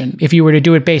valuation. If you were to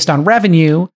do it based on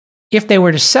revenue, if they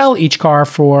were to sell each car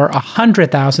for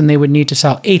 100,000, they would need to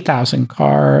sell 80,000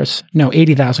 cars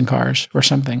or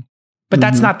something. But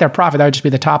that's not their profit. That would just be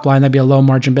the top line. That'd be a low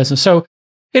margin business. So,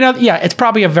 it's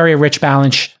probably a very rich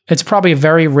balance. It's probably a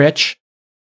very rich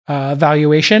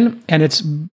valuation, and it's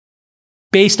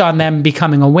based on them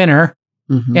becoming a winner.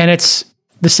 Mm-hmm. And it's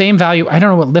the same value. I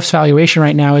don't know what Lyft's valuation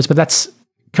right now is, but that's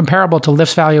comparable to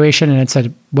Lyft's valuation. And it's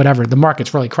the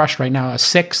market's really crushed right now, a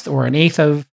sixth or an eighth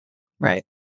of, right.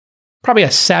 Probably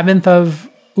a seventh of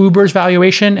Uber's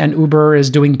valuation, and Uber is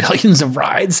doing billions of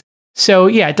rides. So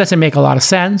yeah, it doesn't make a lot of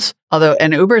sense.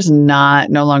 And Uber's no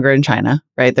longer in China,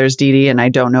 right? There's Didi, and I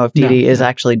don't know if Didi is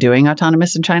actually doing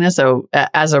autonomous in China. So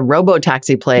as a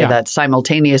robo-taxi play that's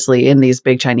simultaneously in these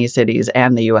big Chinese cities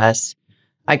and the US,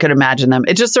 I could imagine them.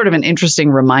 It's just sort of an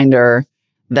interesting reminder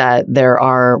that there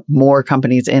are more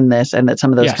companies in this, and that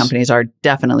some of those companies are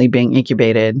definitely being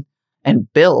incubated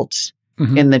and built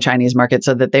in the Chinese market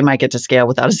so that they might get to scale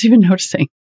without us even noticing,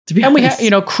 to be honest. We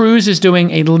have, Cruise is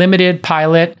doing a limited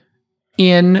pilot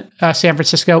in San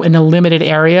Francisco in a limited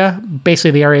area, basically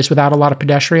the areas without a lot of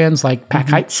pedestrians, like Pack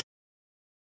Heights.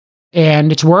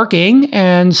 And it's working.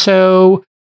 And so,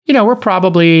 we're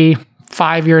probably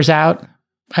 5 years out,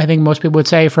 I think most people would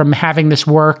say, from having this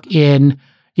work in,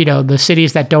 the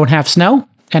cities that don't have snow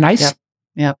and ice.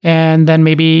 Yep. And then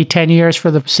maybe 10 years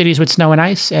for the cities with snow and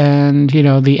ice and,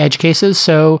 the edge cases.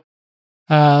 So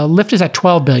Lyft is at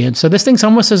 12 billion. So this thing's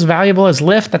almost as valuable as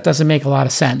Lyft. That doesn't make a lot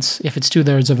of sense if it's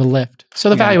 2/3 of a Lyft. So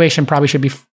the valuation probably should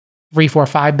be 3, 4,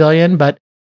 5 billion. But,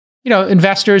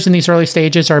 investors in these early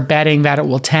stages are betting that it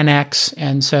will 10x.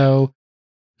 And so,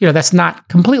 that's not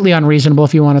completely unreasonable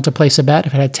if you wanted to place a bet,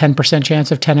 if it had 10%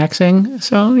 chance of 10xing.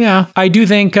 So yeah, I do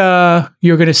think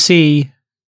you're going to see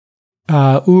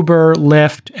Uber,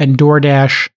 Lyft, and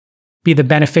DoorDash be the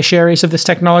beneficiaries of this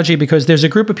technology, because there's a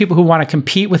group of people who want to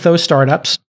compete with those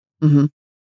startups. Mm-hmm.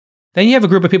 Then you have a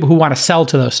group of people who want to sell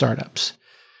to those startups.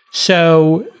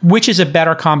 So which is a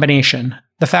better combination?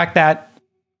 The fact that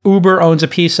Uber owns a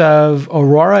piece of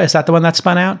Aurora, is that the one that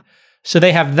spun out? So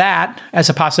they have that as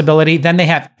a possibility. Then they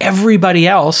have everybody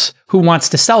else who wants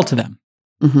to sell to them.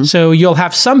 Mm-hmm. So you'll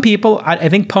have some people, I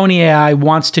think Pony AI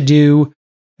wants to do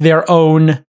their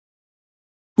own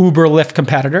Uber Lyft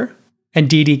competitor and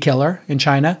Didi killer in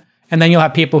China. And then you'll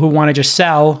have people who want to just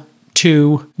sell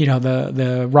to,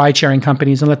 the ride-sharing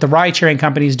companies and let the ride-sharing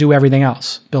companies do everything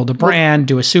else. Build a brand,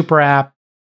 do a super app.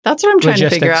 That's what I'm trying to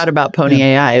figure out about Pony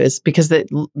AI, is because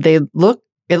it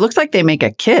looks like they make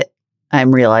a kit.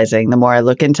 I'm realizing the more I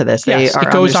look into this. Yes,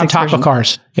 it goes on top of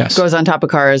cars. Yes. It goes on top of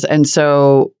cars. And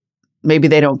so maybe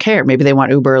they don't care. Maybe they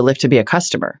want Uber or Lyft to be a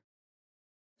customer.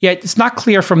 Yeah, it's not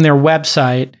clear from their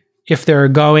website if they're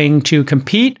going to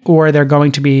compete or they're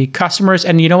going to be customers.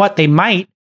 And you know what? They might.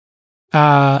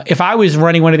 If I was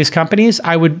running one of these companies,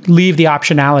 I would leave the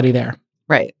optionality there.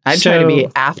 Right. I'd try to be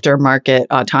aftermarket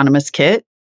autonomous kit.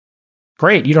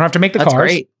 Great. You don't have to make the cars.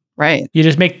 Great. Right. You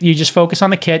just focus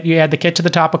on the kit. You add the kit to the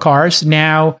top of cars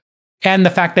now. And the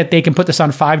fact that they can put this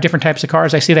on 5 different types of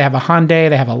cars. I see they have a Hyundai,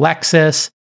 they have a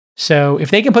Lexus. So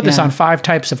if they can put this on 5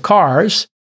 types of cars,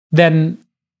 then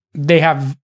they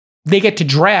get to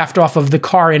draft off of the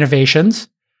car innovations.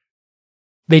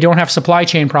 They don't have supply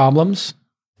chain problems,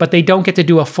 but they don't get to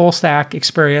do a full stack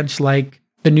experience like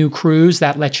the new Cruise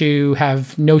that lets you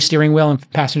have no steering wheel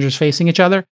and passengers facing each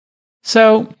other.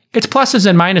 So it's pluses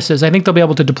and minuses. I think they'll be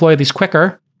able to deploy these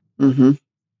quicker. Mm-hmm.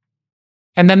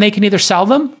 And then they can either sell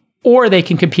them or they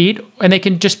can compete and they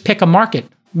can just pick a market.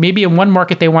 Maybe in one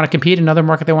market they want to compete, another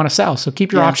market they want to sell. So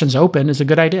keep your options open is a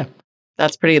good idea.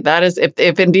 That is,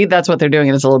 if indeed that's what they're doing,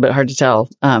 and it's a little bit hard to tell,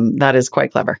 that is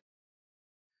quite clever.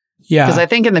 Yeah. Because I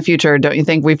think in the future, don't you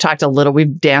think we've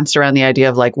danced around the idea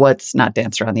of like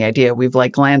we've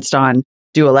like glanced on,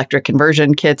 do electric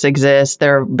conversion kits exist?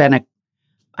 There have been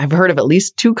I've heard of at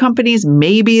least 2 companies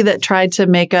maybe that tried to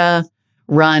make a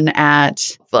run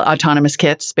at autonomous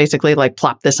kits, basically like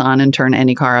plop this on and turn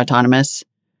any car autonomous.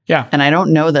 Yeah. And I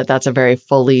don't know that that's a very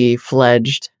fully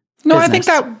fledged business.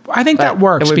 I think that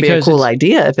works. It would be a cool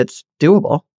idea if it's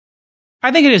doable.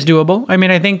 I think it is doable. I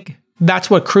mean, I think that's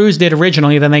what Cruise did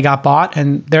originally. Then they got bought,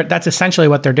 and that's essentially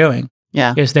what they're doing.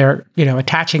 Yeah, is they're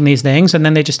attaching these things, and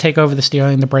then they just take over the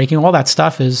steering, the braking. All that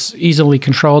stuff is easily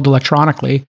controlled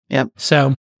electronically. Yep.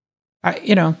 So,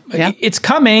 it's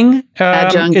coming.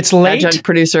 It's late. Adjunct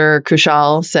producer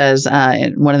Kushal says,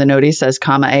 one of the noties says,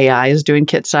 Comma AI is doing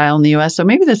kit style in the U.S. So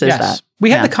maybe this is that. We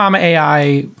had the Comma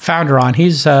AI founder on.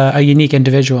 He's a unique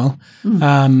individual.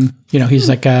 He's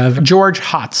like George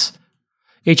Hotz,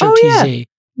 H-O-T-Z.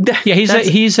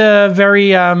 He's a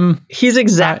very... he's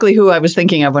exactly who I was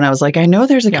thinking of when I was like, I know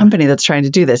there's a company that's trying to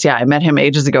do this. Yeah, I met him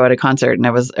ages ago at a concert, and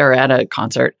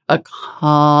a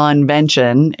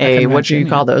convention, what do you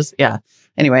call those? Yeah.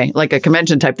 Anyway, like a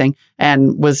convention type thing,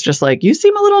 and was just like, you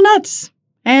seem a little nuts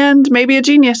and maybe a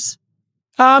genius.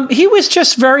 He was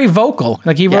just very vocal.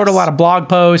 Like he wrote a lot of blog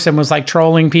posts and was like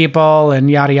trolling people and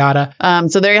yada, yada.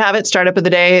 So there you have it. Startup of the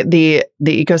day. The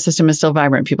ecosystem is still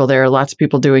vibrant, people. There are lots of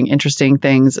people doing interesting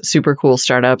things, super cool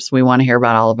startups. We want to hear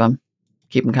about all of them.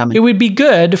 Keep them coming. It would be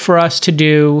good for us to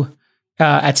do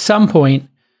at some point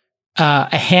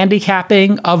a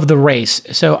handicapping of the race.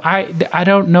 So I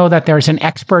don't know that there's an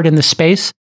expert in the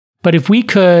space, but if we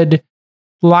could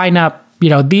line up,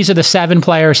 these are the 7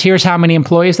 players. Here's how many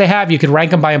employees they have. You could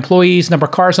rank them by employees, number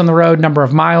of cars on the road, number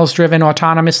of miles driven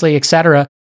autonomously, et cetera.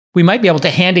 We might be able to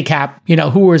handicap,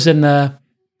 who was in the,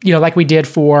 like we did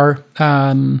for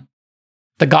the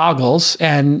goggles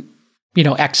and,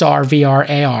 XR,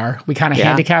 VR, AR. We kind of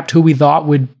handicapped who we thought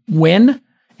would win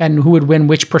and who would win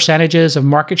which percentages of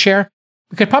market share.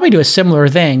 We could probably do a similar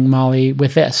thing, Molly,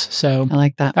 with this. So I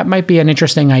like that. That might be an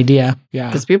interesting idea. Yeah.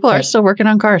 Because people are still working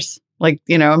on cars.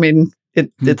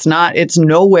 It's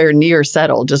nowhere near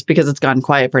settled. Just because it's gone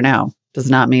quiet for now does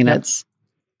not mean it's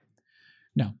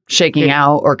shaking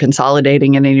out or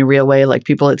consolidating in any real way. Like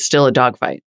people, it's still a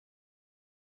dogfight.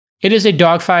 It is a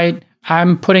dogfight.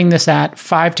 I'm putting this at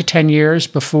 5 to 10 years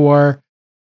before,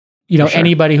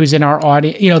 anybody who's in our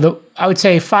audience, I would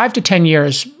say 5 to 10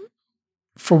 years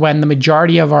for when the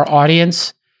majority of our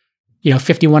audience,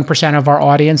 51% of our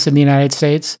audience in the United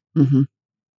States,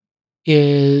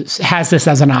 has this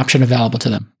as an option available to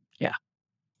them. Yeah.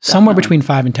 Somewhere between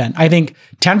 5 and 10. I think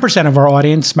 10% of our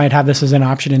audience might have this as an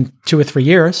option in 2 or 3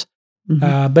 years.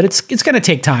 But it's going to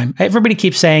take time. Everybody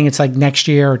keeps saying it's like next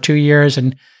year or 2 years.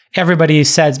 And everybody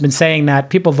has been saying that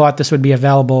people thought this would be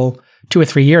available 2 or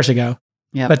 3 years ago.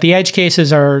 Yep. But the edge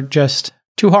cases are just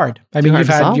too hard. I mean, you've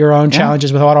had your own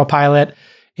challenges with autopilot.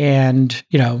 And,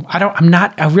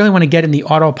 I really want to get in the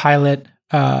autopilot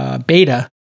beta.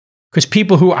 Because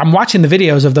people I'm watching the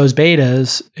videos of those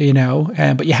betas,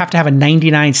 but you have to have a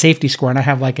 99 safety score. And I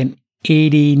have like an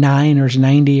 89 or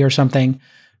 90 or something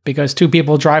because 2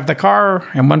 people drive the car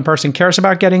and 1 person cares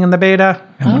about getting in the beta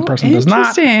and 1 person does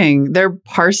not. Interesting. They're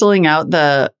parceling out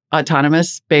the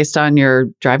autonomous based on your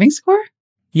driving score?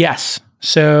 Yes.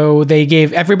 So they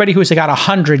gave everybody who's got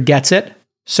 100 gets it.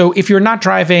 So if you're not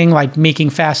driving, like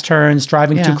making fast turns,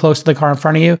 driving too close to the car in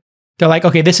front of you, they're like,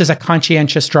 okay, this is a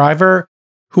conscientious driver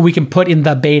who we can put in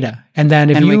the beta. And then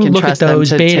if you look at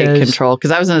those betas, take control.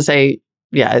 Because I was going to say,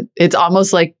 it's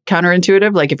almost like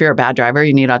counterintuitive. Like if you're a bad driver,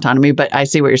 you need autonomy. But I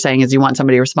see what you're saying is you want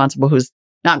somebody responsible who's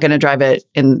not going to drive it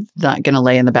and not going to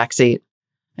lay in the back seat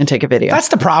and take a video. That's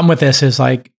the problem with this is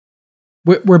like,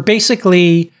 we're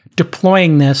basically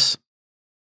deploying this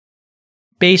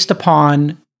based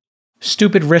upon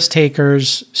stupid risk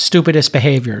takers, stupidest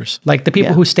behaviors. Like the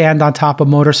people who stand on top of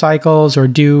motorcycles or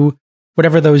do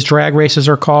whatever those drag races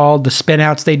are called, the spin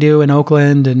outs they do in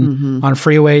Oakland and on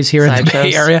freeways here in the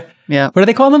Bay Area. Yeah. What do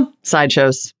they call them?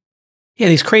 Sideshows. Yeah,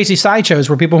 these crazy sideshows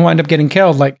where people wind up getting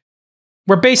killed. Like,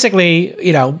 we're basically,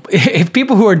 if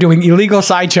people who are doing illegal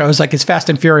sideshows, like it's Fast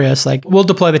and Furious, like we'll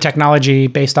deploy the technology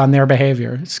based on their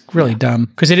behavior. It's really dumb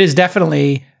because it is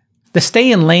definitely the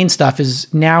stay in lane stuff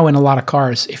is now in a lot of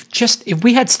cars. If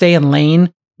we had stay in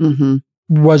lane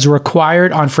was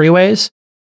required on freeways,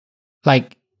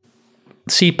 like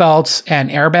seatbelts and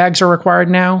airbags are required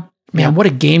now. Man, what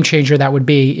a game changer that would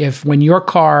be if when your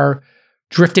car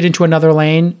drifted into another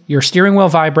lane, your steering wheel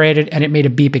vibrated and it made a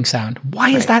beeping sound. Why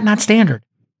is that not standard?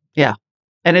 Yeah.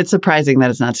 And it's surprising that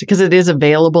it's not, because it is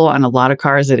available on a lot of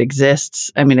cars. It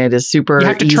exists. I mean, it is super easy. You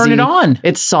have to turn it on.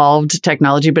 It's solved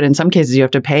technology, but in some cases you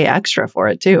have to pay extra for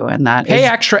it too. And that pay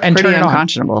extra and pretty turn it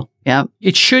unconscionable. Yeah.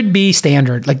 It should be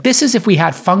standard. Like this is if we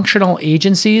had functional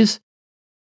agencies.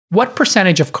 What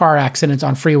percentage of car accidents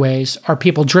on freeways are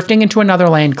people drifting into another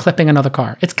lane, clipping another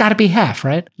car? It's got to be half,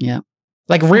 right? Yeah.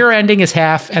 Like rear ending is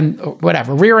half and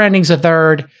whatever. Rear ending's a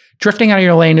third, drifting out of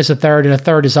your lane is a third, and a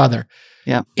third is other.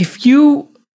 Yeah. If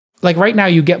you, like right now,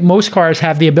 you get most cars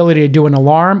have the ability to do an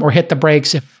alarm or hit the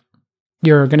brakes if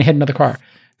you're going to hit another car.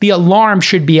 The alarm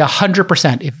should be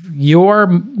 100%. If you're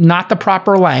not the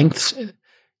proper lengths,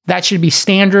 that should be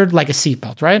standard like a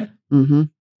seatbelt, right? Mm-hmm.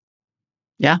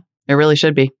 Yeah, it really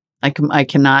should be. I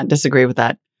cannot disagree with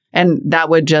that. And it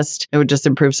would just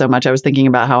improve so much. I was thinking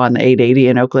about how on the 880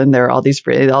 in Oakland, there are all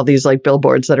these like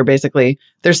billboards that are basically,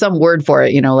 there's some word for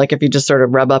it, like if you just sort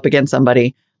of rub up against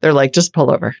somebody, they're like, just pull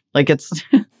over. Like it's,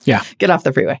 get off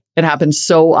the freeway. It happens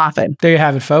so often. There you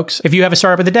have it, folks. If you have a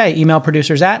startup of the day, email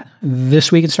producers at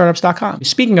thisweekinstartups.com.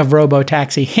 Speaking of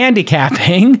robo-taxi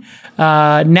handicapping,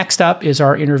 next up is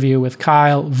our interview with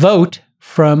Kyle Vogt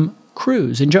from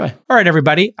Cruise. Enjoy. All right,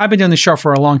 everybody. I've been doing this show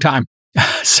for a long time.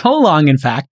 So long, in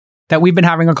fact, that we've been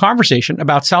having a conversation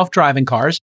about self-driving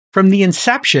cars from the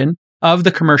inception of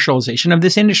the commercialization of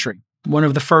this industry. One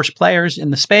of the first players in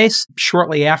the space,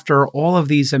 shortly after all of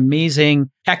these amazing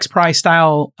XPRI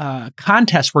style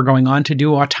contests were going on to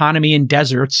do autonomy in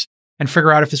deserts and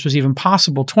figure out if this was even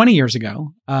possible 20 years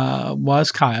ago,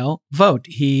 was Kyle Vogt.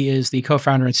 He is the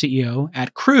co-founder and CEO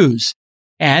at Cruise.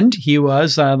 And he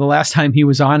was, the last time he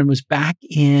was on, and was back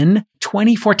in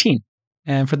 2014.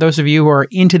 And for those of you who are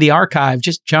into the archive,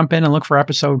 just jump in and look for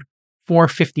episode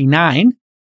 459.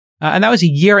 And that was a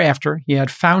year after he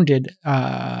had founded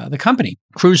the company.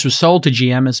 Cruise was sold to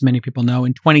GM, as many people know,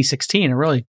 in 2016. A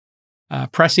really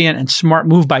prescient and smart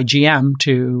move by GM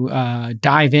to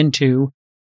dive into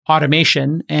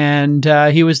automation. And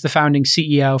he was the founding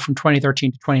CEO from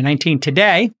 2013 to 2019.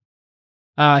 Today,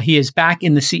 he is back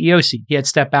in the CEO seat. He had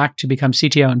stepped back to become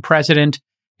CTO and president.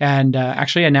 And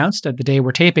actually announced that the day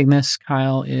we're taping this,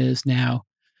 Kyle is now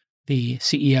the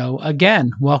CEO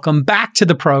again. Welcome back to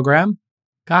the program.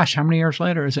 Gosh, how many years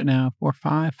later is it now?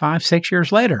 6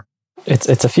 years later. It's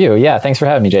a few. Yeah. Thanks for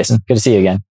having me, Jason. Good to see you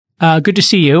again. Good to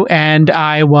see you. And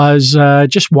I was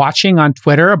just watching on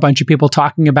Twitter a bunch of people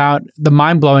talking about the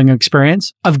mind-blowing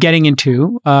experience of getting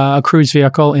into a cruise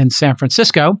vehicle in San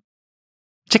Francisco,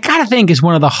 which I kind of think is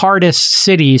one of the hardest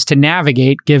cities to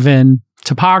navigate given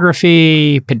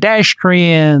topography,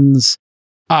 pedestrians,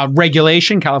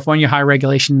 regulation, California, high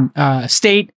regulation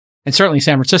state, and certainly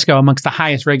San Francisco amongst the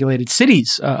highest regulated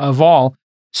cities of all.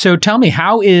 So tell me,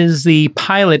 how is the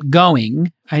pilot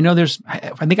going? I know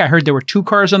I think I heard there were 2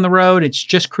 cars on the road. It's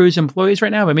just Cruise employees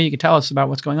right now, but maybe you could tell us about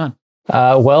what's going on.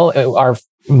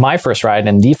 My first ride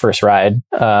and the first ride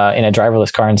in a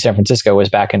driverless car in San Francisco was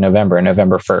back in November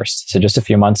 1st. So just a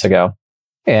few months ago.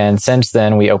 And since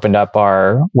then, we opened up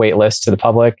our wait list to the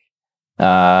public.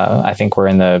 I think we're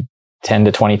in the 10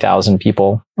 to 20,000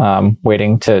 people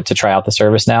waiting to try out the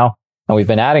service now. And we've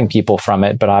been adding people from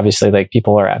it, but obviously like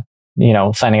people are,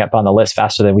 signing up on the list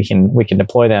faster than we can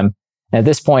deploy them. And at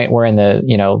this point, we're in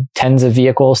the, tens of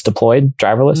vehicles deployed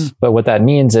driverless. But what that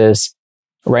means is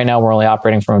right now we're only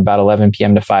operating from about 11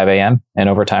 p.m. to 5 a.m. And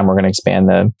over time, we're going to expand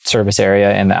the service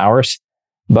area and the hours.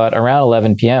 But around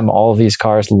 11 p.m., all of these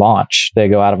cars launch. They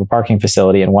go out of a parking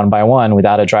facility, and one by one,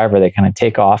 without a driver, they kind of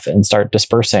take off and start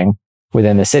dispersing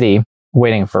within the city,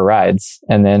 waiting for rides.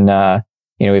 And then,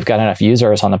 we've got enough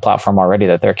users on the platform already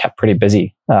that they're kept pretty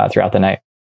busy throughout the night.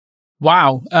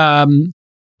 Wow.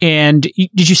 And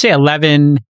did you say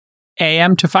 11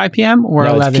 a.m. to 5 p.m. or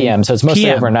 11 p.m.? So it's mostly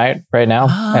overnight right now.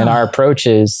 And our approach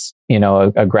is,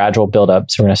 a gradual buildup.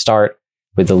 So we're going to start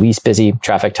with the least busy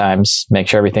traffic times, make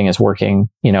sure everything is working,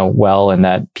 well, and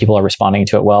that people are responding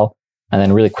to it well. and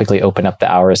then really quickly open up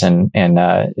the hours and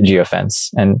geofence.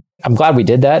 And I'm glad we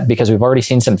did that because we've already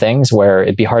seen some things where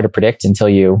it'd be hard to predict until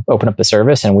you open up the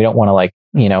service. And we don't want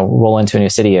to roll into a new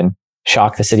city and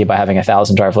shock the city by having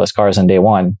 1,000 driverless cars on day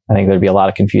one. I think there'd be a lot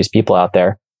of confused people out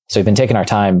there. So we've been taking our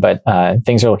time, but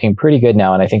things are looking pretty good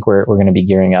now. And I think we're going to be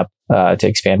gearing up to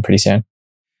expand pretty soon.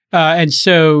 And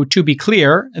so to be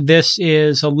clear, this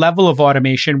is a level of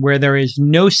automation where there is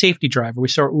no safety driver. We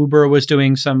saw Uber was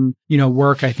doing some,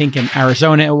 work, I think in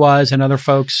Arizona it was, and other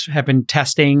folks have been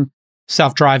testing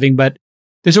self-driving, but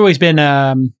there's always been,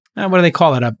 what do they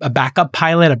call it? A backup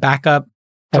pilot, a backup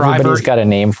driver. Everybody's got a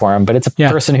name for him, but it's a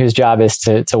person whose job is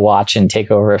to watch and take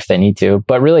over if they need to.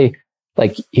 But really,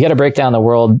 you got to break down the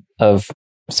world of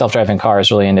self-driving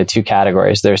cars really into two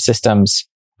categories. There's systems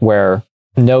where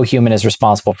no human is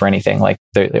responsible for anything,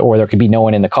 or there could be no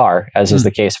one in the car, as is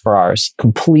the case for ours.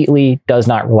 Completely does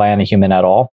not rely on a human at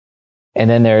all. And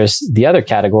then there's the other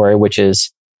category, which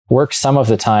is works some of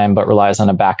the time, but relies on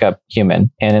a backup human.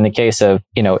 And in the case of,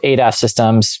 ADAS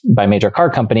systems by major car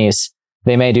companies,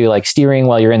 they may do steering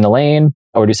while you're in the lane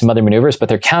or do some other maneuvers, but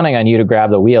they're counting on you to grab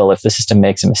the wheel if the system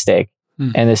makes a mistake.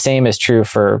 And the same is true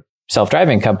for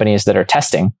self-driving companies that are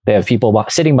testing. They have people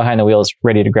sitting behind the wheels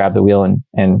ready to grab the wheel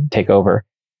and take over.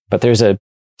 But there's a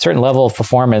certain level of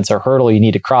performance or hurdle you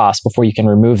need to cross before you can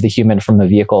remove the human from the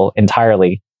vehicle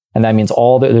entirely. And that means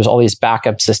there's all these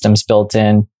backup systems built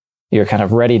in. You're kind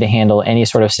of ready to handle any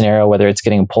sort of scenario, whether it's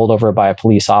getting pulled over by a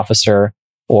police officer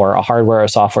or a hardware or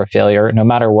software failure. No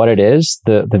matter what it is,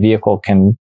 the vehicle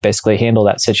can basically handle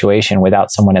that situation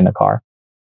without someone in the car.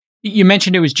 You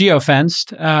mentioned it was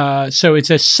geofenced. So it's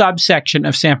a subsection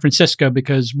of San Francisco,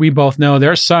 because we both know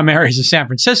there are some areas of San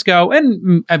Francisco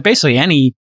and basically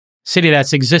any city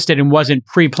that's existed and wasn't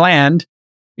pre-planned.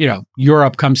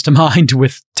 Europe comes to mind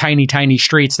with tiny, tiny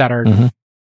streets that are,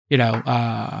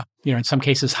 in some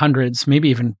cases hundreds, maybe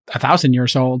even 1,000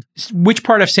 years old. Which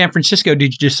part of San Francisco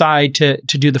did you decide to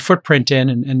do the footprint in,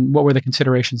 and what were the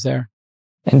considerations there?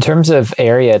 In terms of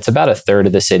area, it's about a third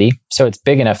of the city. So it's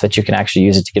big enough that you can actually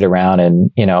use it to get around and,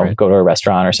 go to a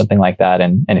restaurant or something like that.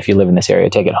 And if you live in this area,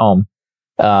 take it home.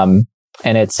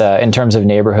 And it's, in terms of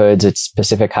neighborhoods, it's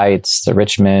Pacific Heights, the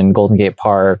Richmond, Golden Gate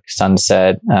Park,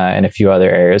 Sunset, and a few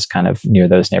other areas kind of near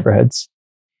those neighborhoods.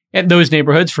 And those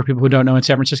neighborhoods, for people who don't know, in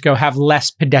San Francisco, have less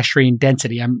pedestrian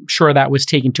density. I'm sure that was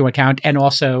taken into account. And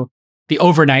also the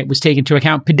overnight was taken into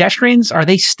account. Pedestrians, are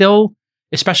they still,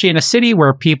 especially in a city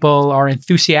where people are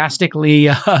enthusiastically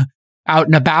out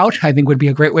and about, I think would be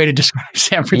a great way to describe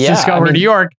San Francisco or New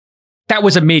York. That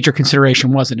was a major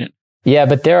consideration, wasn't it? Yeah,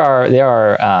 but there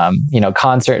are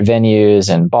concert venues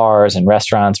and bars and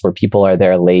restaurants where people are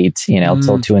there late,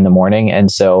 till 2 a.m. And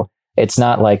so it's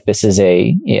not like this is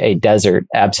a desert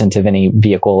absent of any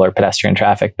vehicle or pedestrian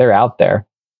traffic. They're out there.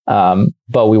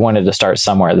 But we wanted to start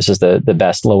somewhere. This is the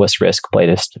best, lowest risk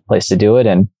place to do it.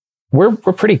 And we're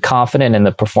pretty confident in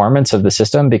the performance of the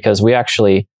system because we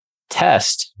actually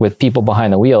test with people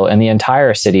behind the wheel in the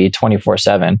entire city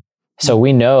 24/7. So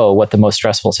we know what the most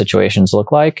stressful situations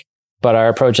look like, but our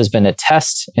approach has been to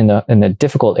test in the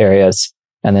difficult areas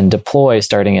and then deploy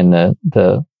starting in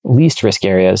the least risk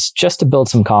areas just to build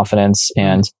some confidence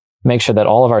and make sure that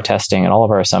all of our testing and all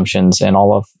of our assumptions and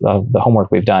all of the homework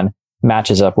we've done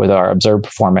matches up with our observed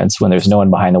performance when there's no one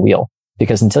behind the wheel.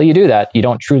 Because until you do that, you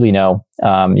don't truly know.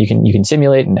 You can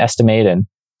simulate and estimate and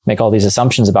make all these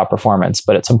assumptions about performance,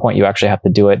 but at some point you actually have to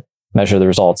do it, measure the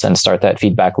results, and start that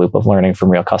feedback loop of learning from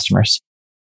real customers.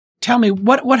 Tell me,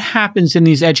 what happens in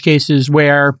these edge cases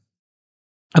where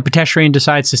a pedestrian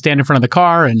decides to stand in front of the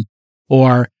car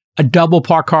or a double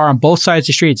parked car on both sides of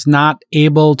the street is not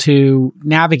able to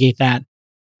navigate that?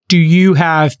 Do you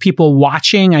have people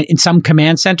watching in some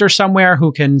command center somewhere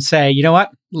who can say, you know what,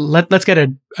 let's get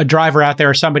a driver out there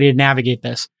or somebody to navigate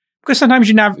this? Because sometimes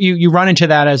you run into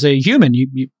that as a human.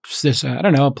 There's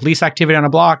a police activity on a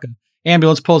block, an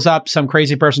ambulance pulls up, some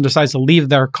crazy person decides to leave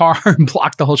their car and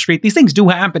block the whole street. These things do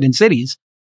happen in cities.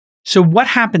 So what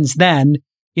happens then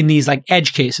in these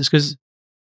edge cases? Because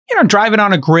driving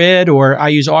on a grid, or I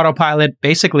use autopilot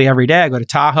basically every day. I go to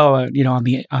Tahoe, on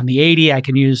the 80, I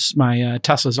can use my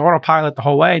Tesla's autopilot the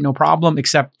whole way, no problem,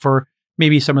 except for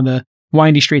maybe some of the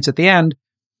windy streets at the end.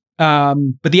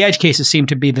 But the edge cases seem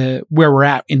to be where we're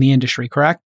at in the industry,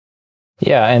 correct?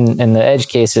 Yeah, and the edge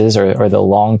cases or the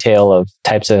long tail of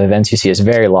types of events you see is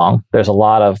very long. There's a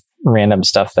lot of random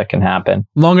stuff that can happen.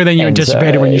 Longer than you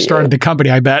anticipated when you started the company,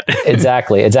 I bet.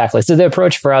 Exactly. So the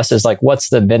approach for us is what's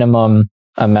the minimum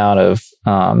amount of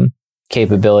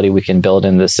capability we can build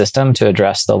in the system to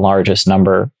address the largest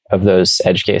number of those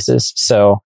edge cases.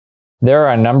 So there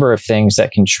are a number of things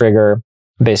that can trigger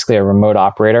basically a remote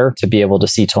operator to be able to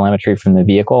see telemetry from the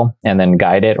vehicle and then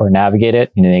guide it or navigate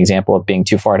it. In an example of being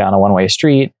too far down a one-way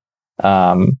street,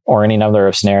 or any number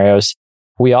of scenarios.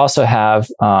 We also have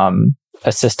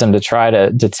a system to try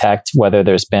to detect whether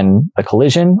there's been a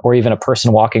collision or even a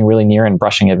person walking really near and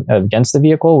brushing against the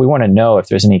vehicle. We want to know if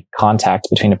there's any contact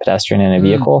between a pedestrian and a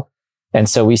vehicle. And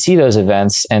so we see those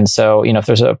events. And so, if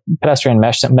there's a pedestrian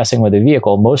messing with a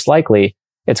vehicle, most likely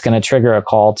it's going to trigger a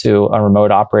call to a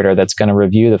remote operator that's going to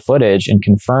review the footage and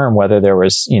confirm whether there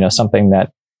was, something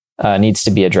that needs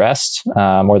to be addressed,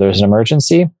 or there's an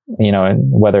emergency,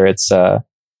 and whether it's,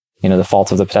 the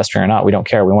fault of the pedestrian or not. We don't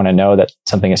care. We want to know that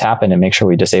something has happened and make sure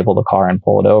we disable the car and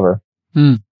pull it over.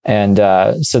 And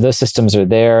so those systems are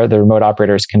there. The remote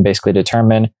operators can basically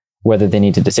determine whether they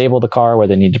need to disable the car,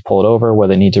 whether they need to pull it over,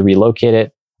 whether they need to relocate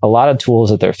it. A lot of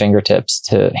tools at their fingertips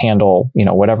to handle,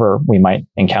 whatever we might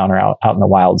encounter out in the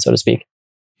wild, so to speak.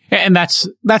 And that's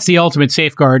the ultimate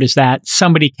safeguard, is that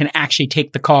somebody can actually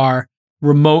take the car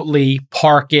remotely,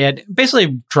 park it,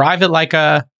 basically drive it like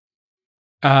an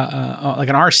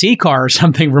RC car or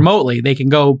something remotely. They can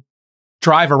go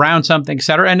drive around something, et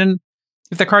cetera. And then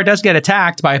if the car does get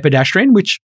attacked by a pedestrian,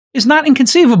 which is not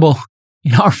inconceivable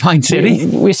in our fine city.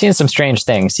 We've seen some strange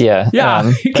things. Yeah.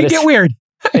 Yeah. It can get weird.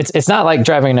 It's not like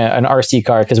driving an RC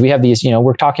car, because we have these,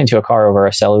 we're talking to a car over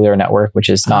a cellular network, which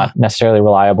is not necessarily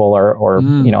reliable or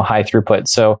high throughput.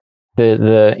 So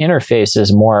the interface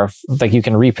is more of like, you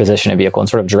can reposition a vehicle and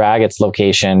sort of drag its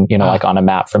location, like on a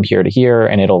map from here to here,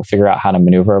 and it'll figure out how to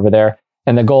maneuver over there.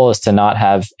 And the goal is to not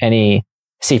have any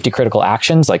safety critical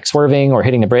actions like swerving or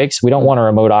hitting the brakes. We don't want a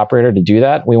remote operator to do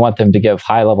that. We want them to give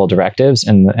high level directives,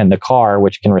 and the car,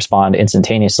 which can respond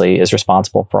instantaneously, is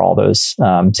responsible for all those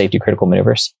safety critical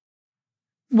maneuvers.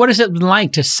 What is it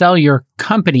like to sell your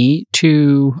company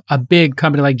to a big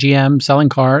company like GM selling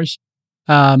cars?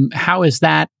 How is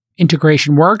that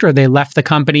integration worked? Or they left the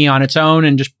company on its own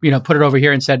and just, put it over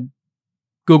here and said,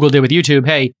 Google did with YouTube,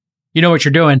 hey, you know what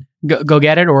you're doing, go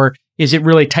get it? Or is it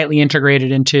really tightly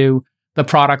integrated into the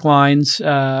product lines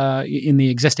in the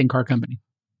existing car company?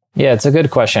 Yeah, it's a good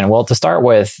question. Well, to start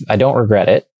with, I don't regret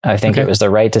it. I think it was the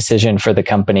right decision for the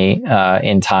company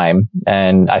in time.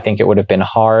 And I think it would have been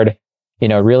hard.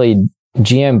 Really,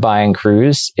 GM buying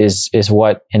Cruise is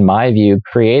what, in my view,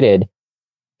 created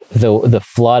the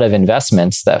flood of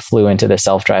investments that flew into the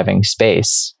self-driving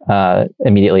space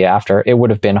immediately after. It would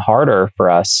have been harder for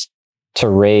us to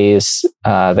raise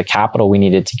the capital we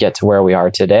needed to get to where we are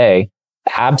today,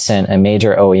 absent a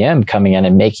major OEM coming in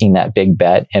and making that big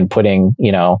bet and putting,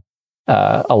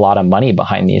 a lot of money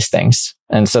behind these things.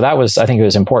 And so I think it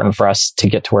was important for us to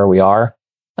get to where we are.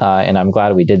 And I'm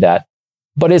glad we did that.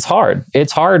 But it's hard.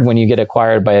 It's hard when you get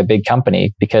acquired by a big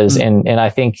company, because, and I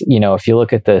think, if you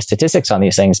look at the statistics on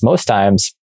these things, most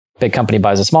times big company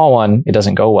buys a small one, it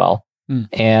doesn't go well.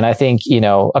 And I think,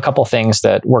 a couple things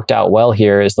that worked out well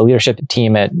here is the leadership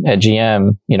team at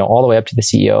GM, all the way up to the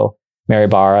CEO, Mary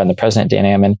Barra, and the president, Dan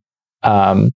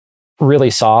Ammann, really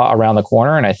saw around the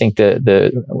corner. And I think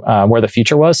the where the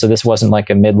future was. So this wasn't like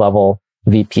a mid-level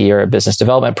VP or a business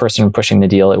development person pushing the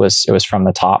deal. It was from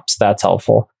the top. So that's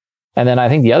helpful. And then I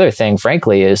think the other thing,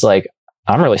 frankly, is like,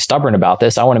 I'm really stubborn about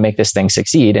this. I want to make this thing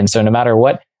succeed. And so no matter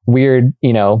what weird,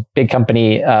 big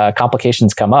company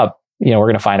complications come up, we're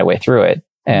going to find a way through it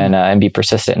and be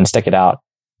persistent and stick it out.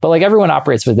 But like, everyone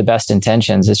operates with the best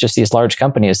intentions. It's just these large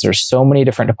companies, there's so many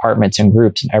different departments and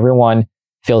groups, and everyone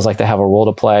feels like they have a role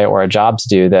to play or a job to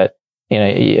do that,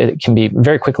 it can be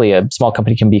very quickly, a small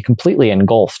company can be completely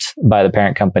engulfed by the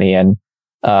parent company. And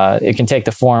it can take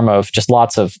the form of just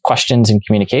lots of questions and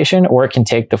communication, or it can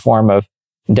take the form of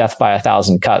death by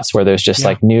 1,000 cuts, where there's just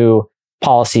like new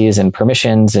policies and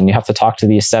permissions, and you have to talk to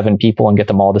these 7 people and get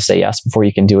them all to say yes before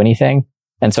you can do anything.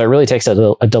 And so it really takes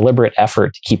a deliberate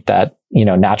effort to keep that,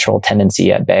 natural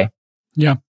tendency at bay.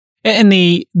 Yeah. And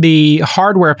the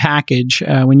hardware package,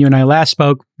 when you and I last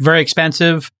spoke, very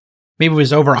expensive. Maybe it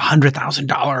was over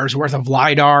 $100,000 worth of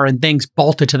LiDAR and things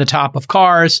bolted to the top of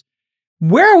cars.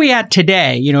 Where are we at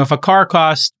today? If a car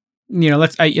costs,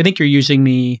 I think you're using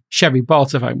the Chevy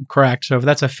Bolts, if I'm correct. So if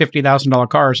that's a $50,000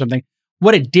 car or something,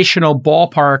 what additional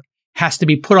ballpark has to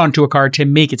be put onto a car to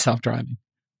make it self-driving?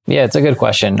 Yeah, it's a good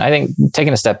question. I think,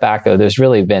 taking a step back, though, there's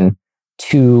really been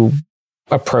 2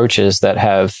 approaches that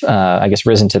have,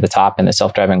 risen to the top in the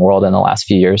self-driving world in the last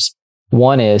few years.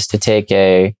 One is to take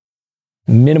a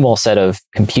minimal set of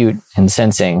compute and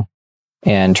sensing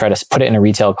and try to put it in a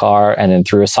retail car, and then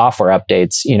through software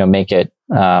updates, make it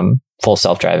full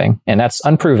self-driving. And that's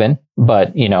unproven,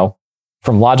 but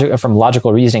from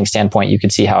logical reasoning standpoint, you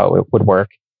could see how it would work.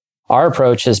 Our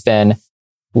approach has been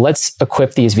let's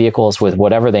equip these vehicles with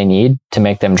whatever they need to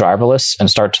make them driverless and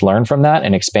start to learn from that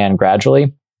and expand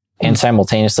gradually and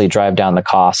simultaneously drive down the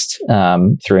cost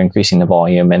through increasing the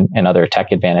volume and other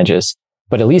tech advantages.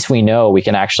 But at least we know we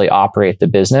can actually operate the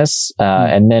business.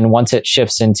 And then once it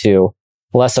shifts into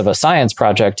less of a science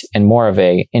project and more of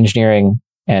a engineering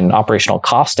and operational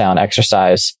cost down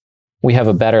exercise, we have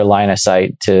a better line of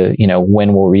sight to,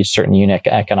 when we'll reach certain unit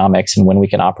economics and when we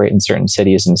can operate in certain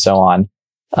cities and so on.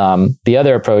 The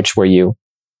other approach where you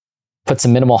put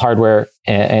some minimal hardware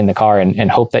in the car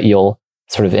and hope that you'll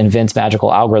sort of invent magical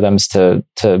algorithms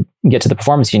to get to the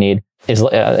performance you need is,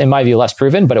 in my view, less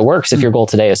proven, but it works if your goal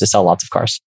today is to sell lots of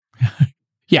cars.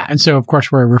 Yeah. And so, of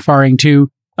course, we're referring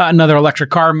to another electric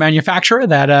car manufacturer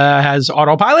that has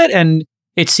autopilot, and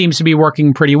it seems to be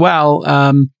working pretty well.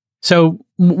 So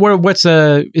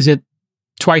is it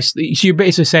twice? So you're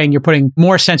basically saying you're putting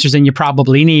more sensors than you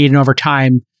probably need, and over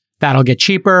time that'll get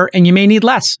cheaper and you may need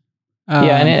less.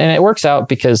 And it works out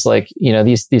because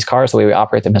these cars, the way we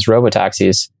operate them as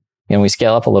robotaxis, we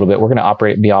scale up a little bit, we're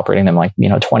going to be operating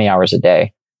them 20 hours a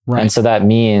day. Right. And so that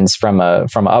means from an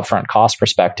upfront cost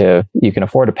perspective, you can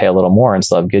afford to pay a little more and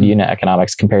still have good unit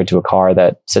economics compared to a car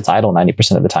that sits idle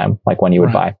 90% of the time, like when you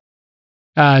would buy.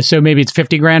 So maybe it's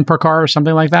 $50,000 per car or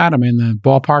something like that. I mean, the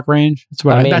ballpark range.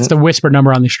 That's the whisper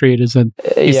number on the street, is that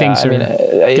these things are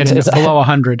getting below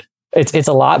 100. It's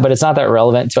a lot, but it's not that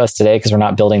relevant to us today because we're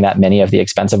not building that many of the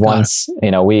expensive ones.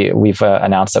 We've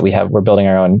announced that we're building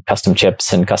our own custom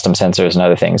chips and custom sensors and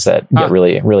other things that get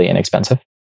really, really inexpensive.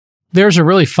 There's a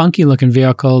really funky looking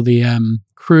vehicle, the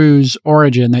Cruise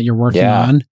Origin that you're working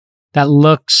on, that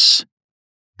looks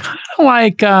kind of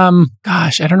like,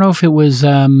 I don't know if it was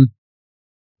the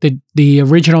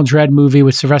original Dredd movie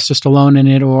with Sylvester Stallone in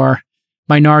it or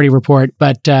Minority Report,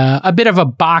 but a bit of a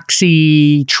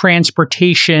boxy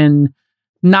transportation,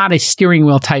 not a steering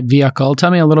wheel type vehicle.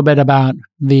 Tell me a little bit about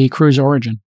the Cruise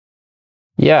Origin.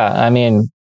 Yeah, I mean,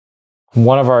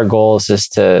 one of our goals is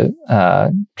to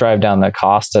drive down the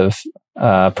cost of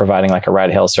providing like a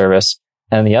ride-hail service.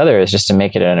 And the other is just to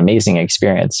make it an amazing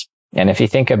experience. And if you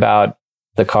think about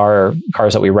the cars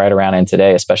that we ride around in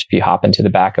today, especially if you hop into the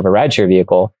back of a rideshare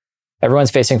vehicle,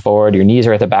 everyone's facing forward. Your knees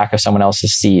are at the back of someone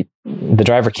else's seat. The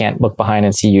driver can't look behind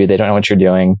and see you. They don't know what you're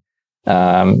doing,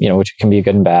 which can be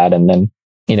good and bad. And then,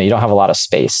 you don't have a lot of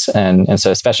space. And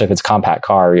so especially if it's a compact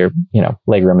car, your,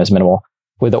 leg room is minimal.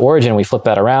 With the Origin, we flip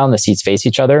that around, the seats face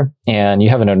each other, and you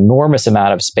have an enormous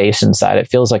amount of space inside. It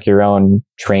feels like your own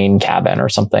train cabin or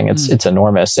something. It's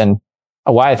enormous. And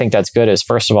why I think that's good is,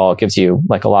 first of all, it gives you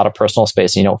like a lot of personal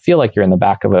space. And you don't feel like you're in the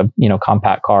back of a,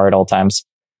 compact car at all times.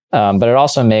 But it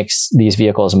also makes these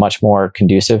vehicles much more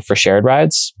conducive for shared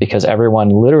rides because everyone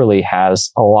literally has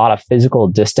a lot of physical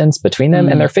distance between them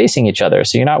and they're facing each other.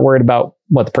 So you're not worried about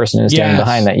what the person is doing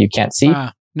behind that you can't see.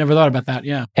 Never thought about that.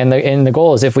 Yeah. And the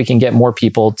goal is if we can get more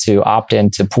people to opt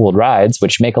into pooled rides,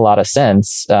 which make a lot of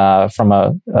sense from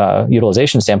a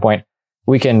utilization standpoint,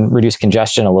 we can reduce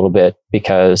congestion a little bit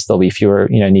because there'll be fewer,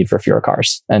 need for fewer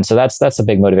cars. And so that's a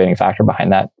big motivating factor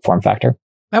behind that form factor.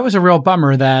 That was a real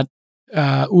bummer that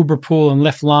Uber Pool and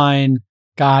Lyft Line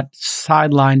got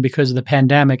sidelined because of the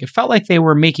pandemic. It felt like they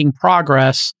were making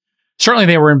progress. Certainly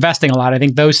they were investing a lot. I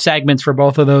think those segments for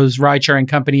both of those ride-sharing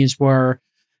companies were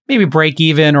maybe break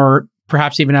even or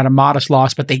perhaps even at a modest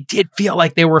loss, but they did feel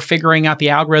like they were figuring out the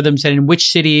algorithms and in which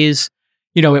cities,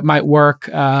 it might work.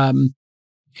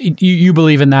 You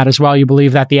believe in that as well. You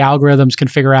believe that the algorithms can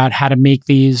figure out how to make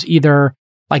these either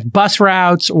like bus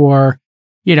routes or,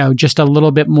 just a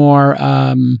little bit more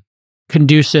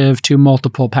conducive to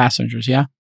multiple passengers. Yeah.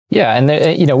 Yeah.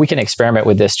 And, we can experiment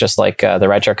with this just like the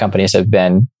rideshare companies have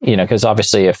been, because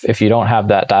obviously if you don't have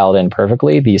that dialed in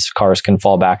perfectly, these cars can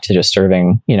fall back to just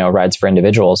serving, rides for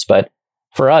individuals. But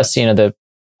for us, the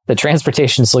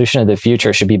transportation solution of the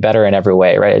future should be better in every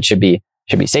way, right? It should be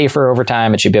safer over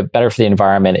time. It should be better for the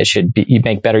environment. It should be, you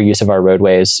make better use of our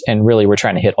roadways. And really, we're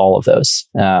trying to hit all of those.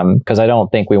 Because I don't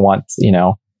think we want,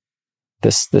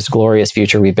 this glorious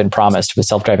future we've been promised with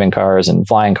self-driving cars and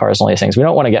flying cars and all these things. We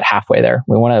don't want to get halfway there.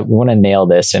 We want to nail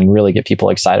this and really get people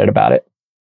excited about it.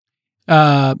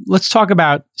 Let's talk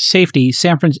about safety,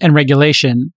 and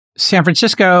regulation. San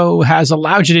Francisco has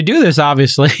allowed you to do this,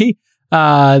 obviously.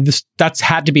 That's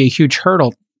had to be a huge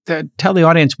hurdle. Tell the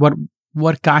audience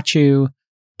what got you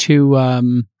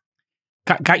to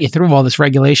got you through all this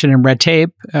regulation and red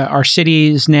tape. Are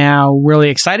cities now really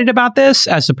excited about this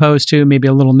as opposed to maybe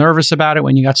a little nervous about it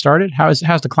when you got started? How's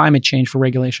the climate change for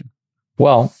regulation?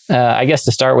 Well, I guess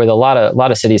to start with, a lot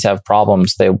of cities have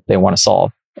problems they want to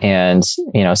solve, and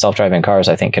self-driving cars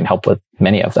I think can help with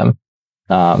many of them.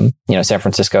 San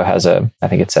Francisco has I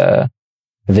think it's a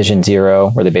Vision Zero,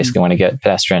 where they basically want to get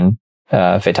pedestrian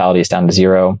fatalities down to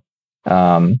zero.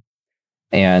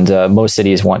 And most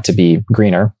cities want to be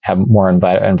greener, have more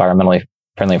environmentally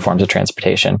friendly forms of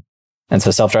transportation. And so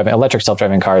electric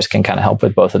self-driving cars can kind of help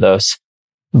with both of those.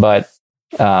 But,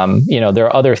 there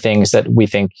are other things that we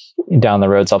think down the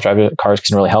road self-driving cars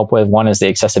can really help with. One is the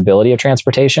accessibility of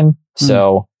transportation.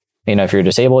 So, if you're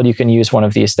disabled, you can use one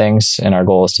of these things. And our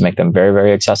goal is to make them very,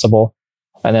 very accessible.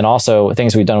 And then also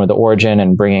things we've done with the Origin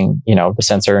and bringing, the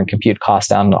sensor and compute costs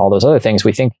down and all those other things.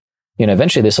 We think,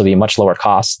 eventually this will be much lower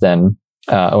cost than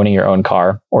owning your own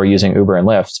car or using Uber and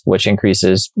Lyft, which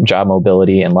increases job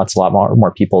mobility and lets a lot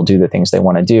more people do the things they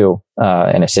want to do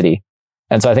in a city.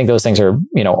 And so I think those things are,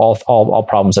 all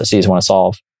problems that cities want to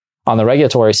solve. On the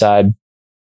regulatory side,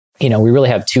 we really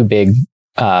have two big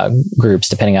groups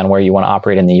depending on where you want to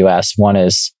operate in the US. One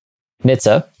is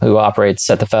NHTSA, who operates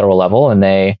at the federal level, and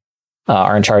they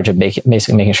are in charge of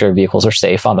basically making sure vehicles are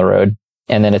safe on the road.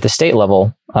 And then at the state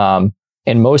level,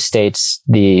 in most states,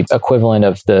 the equivalent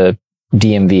of the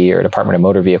DMV or Department of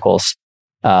Motor Vehicles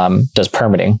does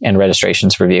permitting and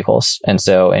registrations for vehicles. And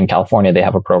so in California, they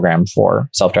have a program for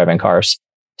self-driving cars.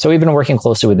 So we've been working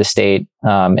closely with the state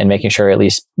and making sure at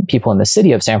least people in the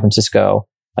city of San Francisco,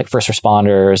 like first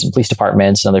responders and police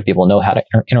departments and other people, know how to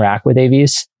interact with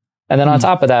AVs. And then on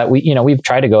top of that, we've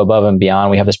tried to go above and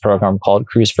beyond. We have this program called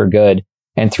Cruise for Good.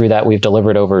 And through that, we've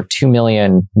delivered over 2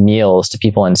 million meals to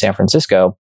people in San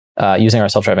Francisco using our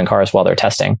self-driving cars while they're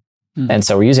testing. And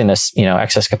so we're using this,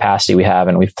 excess capacity we have,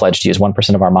 and we've pledged to use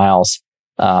 1% of our miles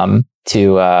to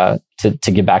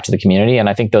give back to the community. And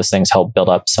I think those things help build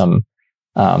up some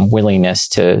willingness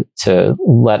to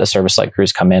let a service like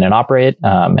Cruise come in and operate,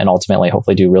 and ultimately,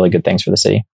 hopefully, do really good things for the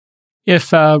city.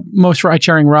 If most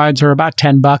ride-sharing rides are about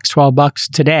 $10,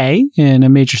 $12 today in a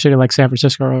major city like San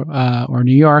Francisco or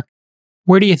New York,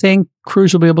 where do you think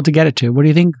Cruise will be able to get it to? What do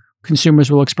you think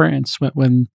consumers will experience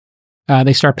when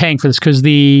they start paying for this? Because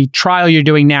the trial you're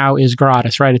doing now is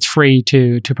gratis, right? It's free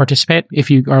to participate if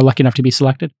you are lucky enough to be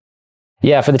selected.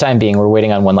 Yeah, for the time being, we're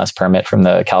waiting on one last permit from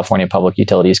the California Public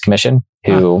Utilities Commission,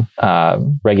 who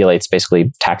regulates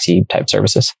basically taxi type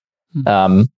services.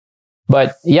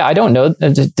 But yeah, I don't know.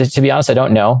 To be honest, I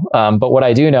don't know. But what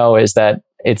I do know is that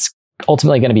it's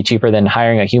ultimately going to be cheaper than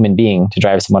hiring a human being to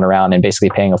drive someone around and basically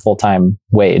paying a full-time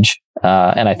wage.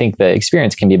 And I think the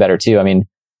experience can be better too. I mean,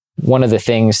 one of the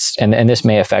things, and this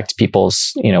may affect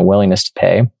people's, willingness to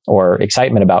pay or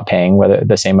excitement about paying, whether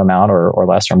the same amount or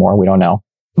less or more, we don't know.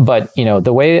 But,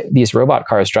 the way these robot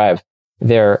cars drive,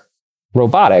 they're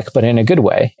robotic, but in a good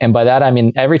way. And by that, I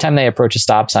mean, every time they approach a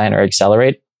stop sign or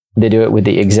accelerate, they do it with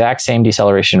the exact same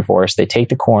deceleration force. They take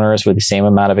the corners with the same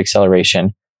amount of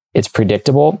acceleration. It's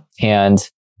predictable. And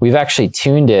we've actually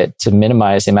tuned it to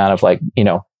minimize the amount of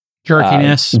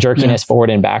jerkiness forward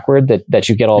and backward that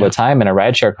you get all the time in a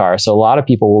rideshare car. So a lot of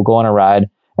people will go on a ride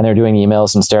and they're doing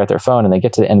emails and stare at their phone, and they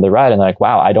get to the end of the ride and they're like,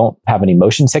 wow, I don't have any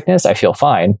motion sickness. I feel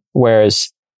fine.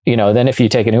 Whereas, then if you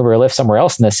take an Uber or Lyft somewhere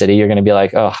else in the city, you're going to be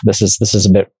like, oh, this is a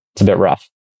bit rough.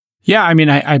 Yeah. I mean,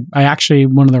 I actually,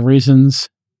 one of the reasons,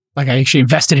 I actually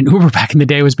invested in Uber back in the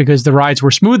day was because the rides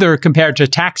were smoother compared to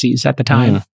taxis at the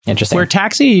time. Interesting. Where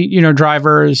taxi,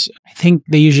 drivers, I think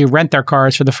they usually rent their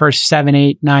cars for the first 7,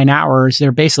 8, 9 hours.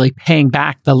 They're basically paying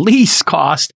back the lease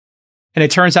cost. And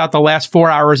it turns out the last 4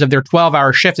 hours of their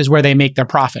 12-hour shift is where they make their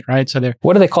profit, right? So they're...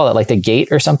 What do they call it? Like the gate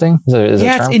or something? Is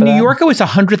in New York, it was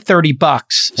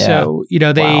 $130. Yeah. So,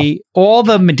 all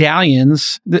the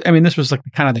medallions, this was like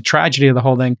kind of the tragedy of the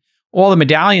whole thing. All the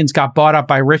medallions got bought up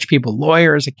by rich people,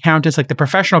 lawyers, accountants, like the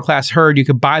professional class heard you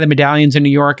could buy the medallions in New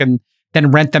York and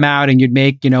then rent them out, and you'd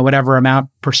make, whatever amount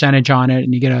percentage on it.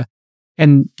 And you get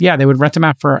they would rent them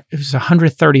out for, it was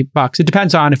 $130. It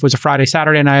depends on if it was a Friday,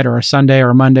 Saturday night or a Sunday or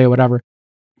a Monday or whatever.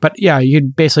 But yeah,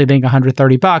 you'd basically think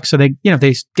 $130. So they,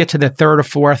 they get to the third or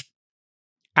fourth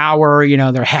hour,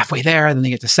 they're halfway there. Then they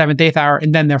get to 7th, 8th hour,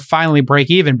 and then they're finally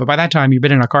break even. But by that time, you've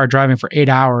been in a car driving for 8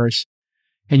 hours,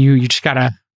 and you just got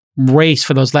to race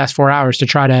for those last 4 hours to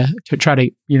try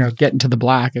to get into the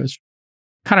black. It was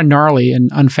kind of gnarly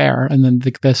and unfair. And then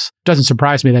this doesn't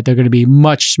surprise me that they're going to be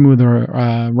much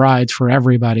smoother rides for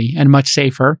everybody and much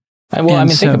safer.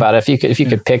 Think about it. If you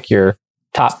could pick your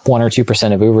top 1 or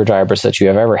 2% of Uber drivers that you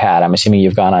have ever had, I'm assuming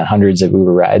you've gone on hundreds of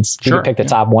Uber rides. If you could pick the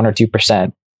top 1 or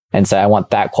 2% and say, I want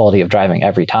that quality of driving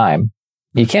every time.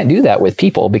 You can't do that with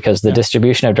people because the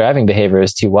distribution of driving behavior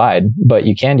is too wide, but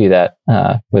you can do that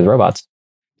with robots.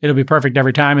 It'll be perfect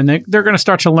every time. And they're going to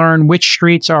start to learn which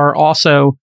streets are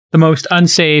also the most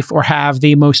unsafe or have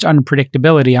the most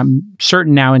unpredictability. I'm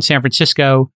certain now in San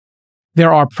Francisco,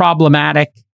 there are problematic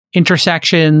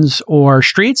intersections or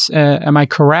streets. Am I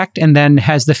correct? And then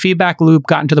has the feedback loop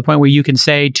gotten to the point where you can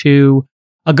say to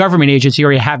a government agency,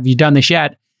 or have you done this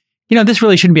yet? This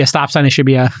really shouldn't be a stop sign. It should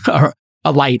be a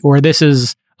light, or this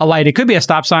is a light. It could be a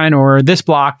stop sign, or this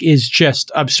block is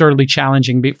just absurdly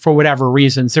challenging for whatever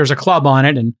reasons. There's a club on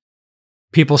it and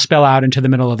people spill out into the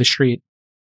middle of the street.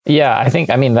 Yeah, I think,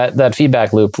 that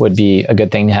feedback loop would be a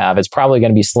good thing to have. It's probably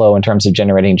going to be slow in terms of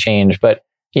generating change, but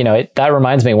that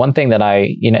reminds me, one thing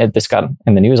that this got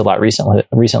in the news a lot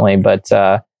recently, but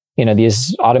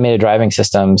these automated driving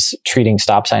systems treating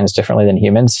stop signs differently than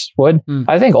humans would.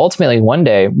 I think ultimately one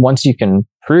day, once you can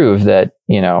prove that,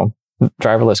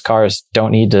 driverless cars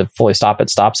don't need to fully stop at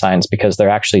stop signs because they're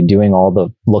actually doing all the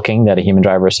looking that a human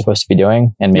driver is supposed to be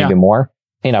doing and maybe more.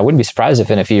 I wouldn't be surprised if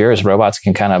in a few years, robots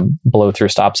can kind of blow through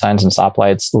stop signs and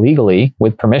stoplights legally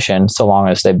with permission, so long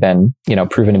as they've been,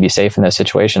 proven to be safe in those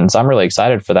situations. I'm really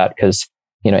excited for that because,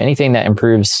 anything that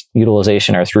improves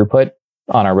utilization or throughput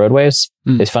on our roadways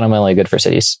is fundamentally good for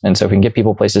cities. And so if we can get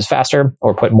people places faster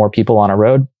or put more people on a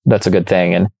road, that's a good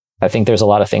thing. And I think there's a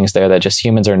lot of things there that just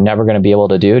humans are never going to be able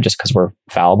to do just because we're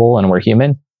fallible and we're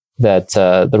human that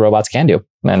the robots can do.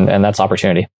 And that's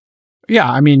opportunity.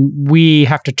 Yeah, we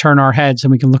have to turn our heads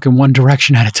and we can look in one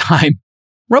direction at a time.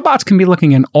 Robots can be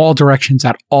looking in all directions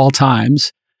at all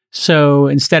times. So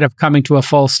instead of coming to a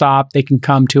full stop, they can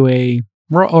come to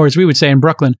or as we would say in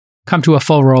Brooklyn, come to a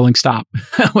full rolling stop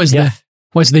was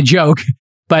the joke.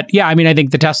 But yeah, I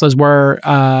think the Teslas were,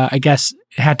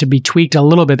 had to be tweaked a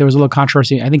little bit. There was a little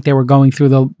controversy. I think they were going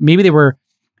through maybe they were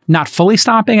not fully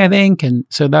stopping, I think. And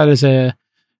so that is a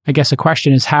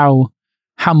question is how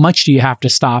much do you have to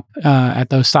stop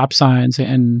at those stop signs?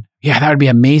 And yeah, that would be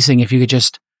amazing if you could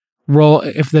just roll.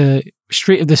 If the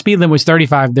speed limit was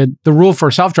 35, the rule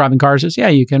for self-driving cars is,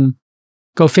 you can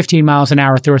go 15 miles an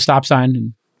hour through a stop sign,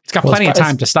 and it's got plenty of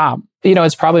time to stop.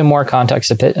 It's probably more context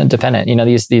dependent.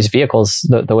 These vehicles,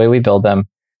 the way we build them,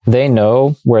 they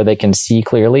know where they can see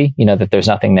clearly, that there's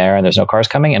nothing there and there's no cars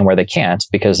coming, and where they can't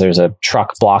because there's a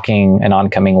truck blocking an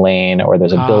oncoming lane, or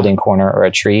there's a building corner or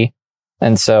a tree.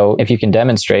 And so if you can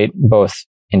demonstrate both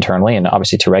internally and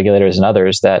obviously to regulators and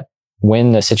others that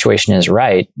when the situation is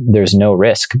right, there's no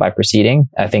risk by proceeding,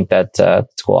 I think that's a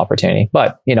cool opportunity.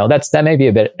 But, that may be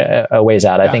a bit a ways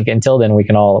out. Yeah. I think until then, we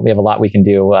have a lot we can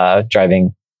do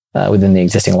driving within the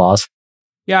existing laws.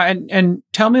 Yeah. And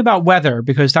tell me about weather,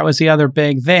 because that was the other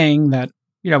big thing that,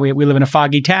 we live in a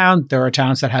foggy town. There are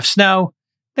towns that have snow.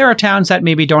 There are towns that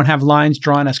maybe don't have lines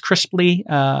drawn as crisply,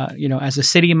 as a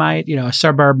city might. A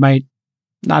suburb might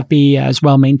not be as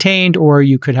well maintained, or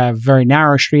you could have very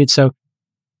narrow streets. So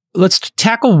let's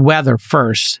tackle weather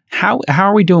first. How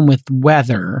are we doing with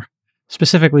weather,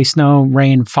 specifically snow,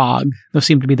 rain, fog? Those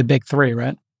seem to be the big three,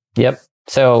 right? Yep.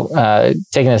 So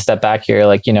taking a step back here,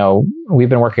 we've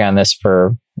been working on this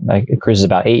for, Cruise is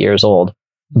about 8 years old,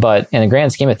 but in the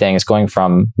grand scheme of things, going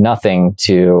from nothing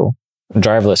to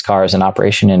driverless cars in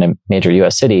operation in a major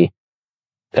US city,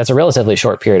 that's a relatively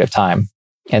short period of time.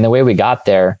 And the way we got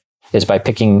there is by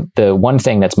picking the one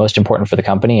thing that's most important for the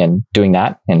company and doing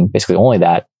that, and basically only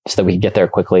that, so that we can get there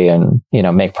quickly and,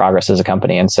 make progress as a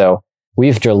company. And so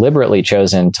we've deliberately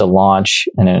chosen to launch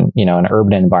in an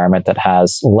urban environment that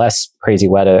has less crazy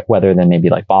weather than maybe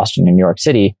like Boston and New York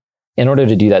City, in order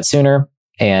to do that sooner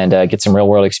and get some real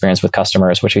world experience with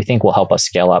customers, which we think will help us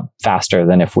scale up faster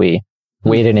than if we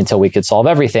waited until we could solve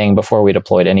everything before we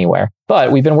deployed anywhere.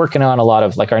 But we've been working on a lot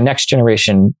of our next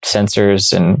generation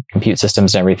sensors and compute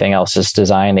systems and everything else is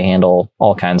designed to handle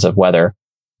all kinds of weather.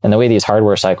 And the way these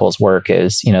hardware cycles work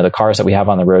is, the cars that we have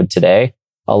on the road today,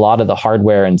 a lot of the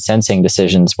hardware and sensing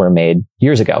decisions were made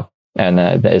years ago. And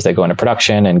as they go into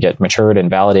production and get matured and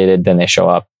validated, then they show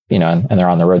up, and they're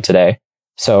on the road today.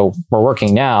 So we're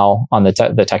working now on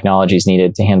the technologies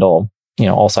needed to handle,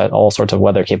 all sorts of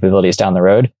weather capabilities down the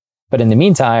road. But in the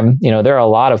meantime, there are a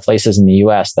lot of places in the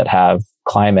US that have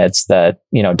climates that,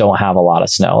 don't have a lot of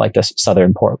snow, like the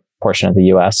southern portion of the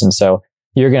US. And so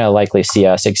you're going to likely see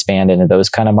us expand into those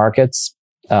kind of markets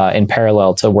in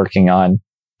parallel to working on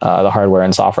the hardware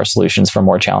and software solutions for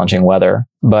more challenging weather.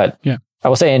 But I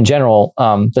will say in general,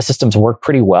 the systems work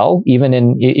pretty well, even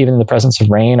in the presence of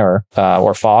rain or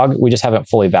fog. We just haven't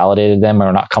fully validated them, or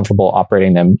are not comfortable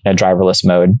operating them in a driverless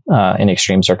mode in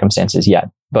extreme circumstances yet.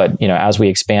 But as we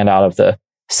expand out of the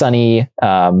sunny,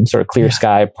 sort of clear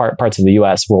sky parts of the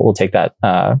US, we'll take that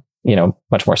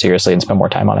much more seriously and spend more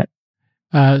time on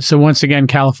it. So once again,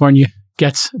 California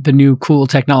gets the new cool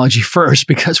technology first,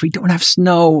 because we don't have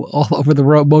snow all over the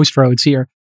road, most roads here.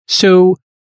 So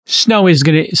snow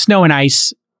and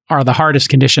ice are the hardest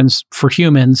conditions for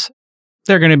humans.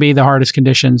 They're going to be the hardest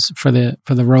conditions for the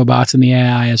robots and the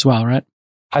AI as well, right?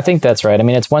 I think that's right. I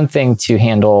mean, it's one thing to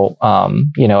handle,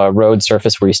 a road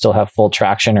surface where you still have full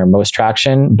traction or most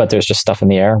traction, but there's just stuff in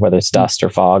the air, whether it's dust or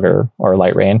fog or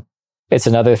light rain. It's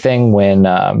another thing when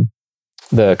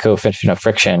the coefficient of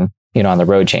friction, on the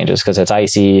road changes because it's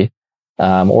icy,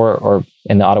 or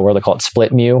in the auto world, they call it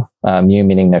split mu, mu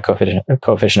meaning the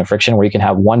coefficient of friction, where you can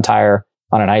have one tire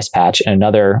on an ice patch and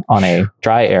another on a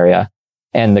dry area.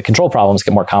 And the control problems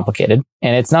get more complicated.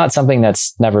 And it's not something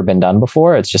that's never been done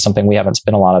before. It's just something we haven't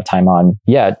spent a lot of time on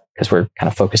yet because we're kind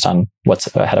of focused on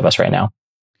what's ahead of us right now.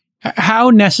 How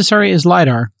necessary is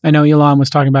LiDAR? I know Elon was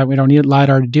talking about we don't need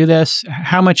LiDAR to do this.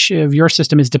 How much of your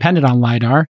system is dependent on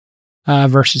LiDAR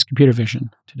versus computer vision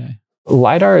today?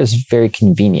 LiDAR is very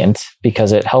convenient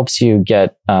because it helps you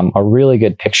get a really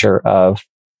good picture of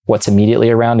what's immediately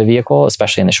around a vehicle,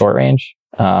 especially in the short range.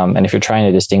 And if you're trying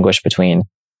to distinguish between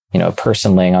a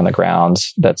person laying on the ground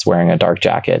that's wearing a dark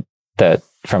jacket that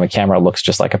from a camera looks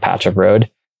just like a patch of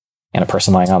road and a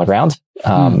person lying on the ground.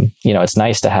 It's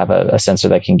nice to have a sensor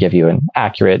that can give you an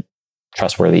accurate,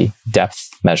 trustworthy depth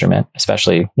measurement,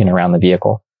 especially, around the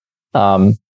vehicle.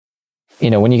 When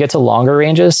you get to longer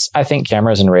ranges, I think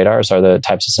cameras and radars are the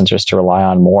types of sensors to rely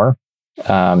on more.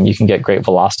 You can get great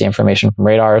velocity information from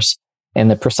radars, and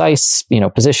the precise,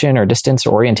 position or distance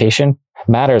or orientation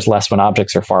matters less when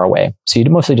objects are far away. So you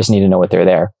mostly just need to know what they're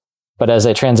there. But as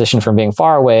they transition from being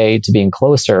far away to being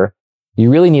closer,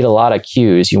 you really need a lot of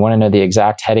cues. You want to know the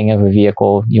exact heading of a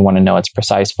vehicle. You want to know its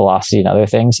precise velocity and other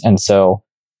things. And so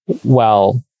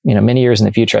while, many years in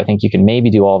the future, I think you can maybe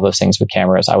do all of those things with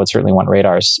cameras. I would certainly want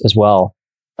radars as well.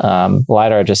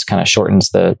 LiDAR just kind of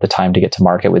shortens the time to get to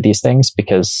market with these things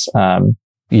because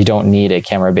you don't need a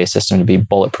camera-based system to be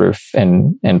bulletproof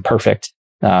and perfect.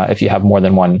 If you have more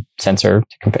than one sensor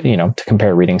to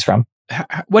compare readings from.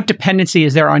 What dependency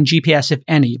is there on GPS, if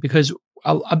any? Because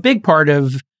a big part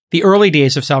of the early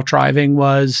days of self-driving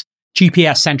was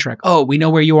GPS centric. Oh, we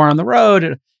know where you are on the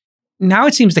road. Now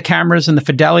it seems the cameras and the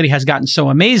fidelity has gotten so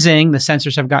amazing. The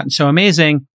sensors have gotten so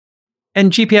amazing.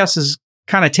 And GPS is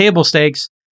kind of table stakes.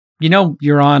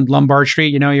 You're on Lombard Street,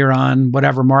 you're on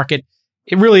whatever market.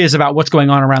 It really is about what's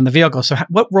going on around the vehicle. So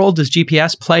what role does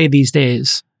GPS play these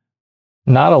days?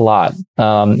 Not a lot.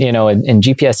 And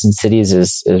GPS in cities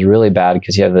is really bad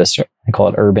because you have this, I call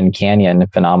it urban canyon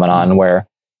phenomenon, where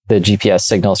the GPS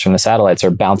signals from the satellites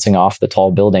are bouncing off the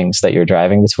tall buildings that you're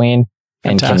driving between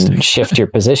and can shift your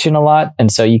position a lot.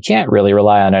 And so you can't really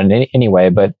rely on it anyway.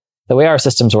 But the way our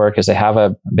systems work is they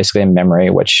have basically a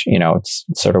memory, which, it's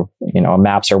sort of,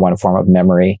 maps are one form of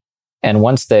memory. And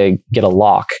once they get a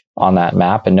lock on that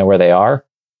map and know where they are,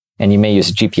 and you may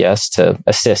use GPS to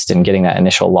assist in getting that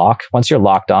initial lock. Once you're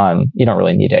locked on, you don't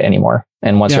really need it anymore.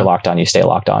 And once you're locked on, you stay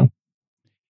locked on.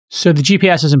 So the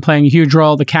GPS isn't playing a huge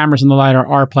role. The cameras and the LiDAR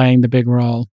are playing the big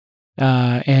role.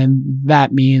 And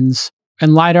that means,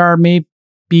 and LiDAR may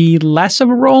be less of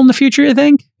a role in the future, you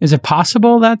think? Is it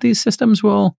possible that these systems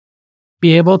will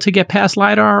be able to get past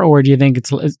LiDAR? Or do you think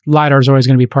LiDAR is always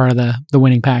going to be part of the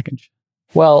winning package?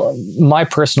 Well, my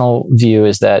personal view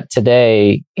is that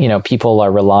today, people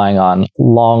are relying on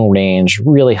long range,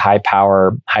 really high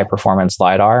power, high performance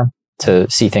LiDAR to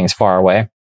see things far away,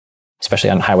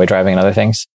 especially on highway driving and other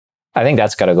things. I think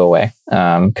that's got to go away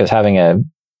because having a,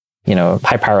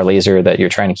 high power laser that you're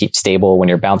trying to keep stable when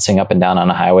you're bouncing up and down on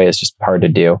a highway is just hard to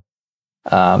do.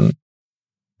 But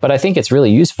I think it's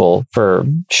really useful for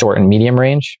short and medium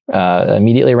range,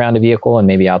 immediately around a vehicle and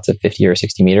maybe out to 50 or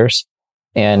 60 meters.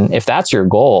 And if that's your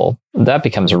goal, that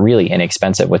becomes really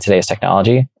inexpensive with today's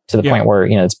technology to the point where,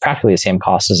 it's practically the same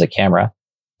cost as a camera.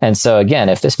 And so again,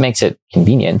 if this makes it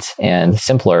convenient and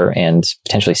simpler and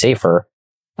potentially safer,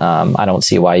 I don't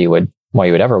see why you would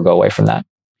ever go away from that.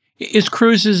 Is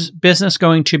Cruise's business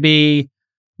going to be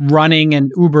running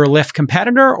an Uber Lyft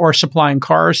competitor or supplying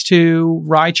cars to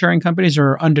ride sharing companies,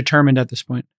 or undetermined at this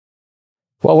point?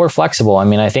 Well, we're flexible. I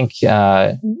mean, I think,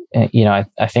 I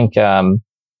think,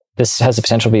 this has the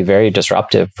potential to be very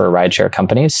disruptive for rideshare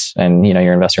companies, and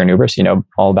your investor in Uber, so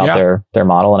all about their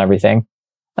model and everything.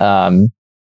 And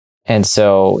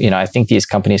so I think these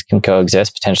companies can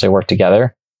coexist, potentially work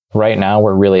together. Right now,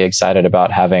 we're really excited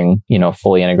about having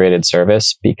fully integrated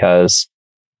service because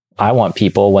I want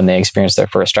people, when they experience their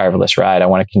first driverless ride, I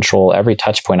want to control every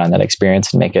touch point on that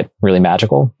experience and make it really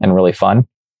magical and really fun.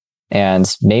 And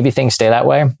maybe things stay that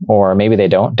way, or maybe they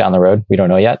don't down the road. We don't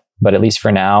know yet, but at least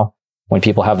for now, when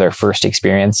people have their first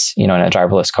experience, in a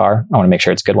driverless car, I want to make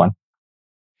sure it's a good one.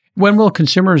 When will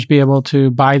consumers be able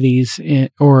to buy these,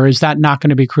 or is that not going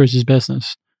to be Cruise's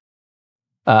business?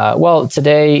 Well,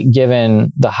 today,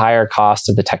 given the higher cost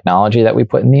of the technology that we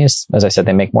put in these, as I said,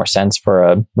 they make more sense for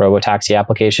a robotaxi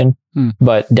application.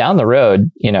 But down the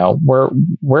road,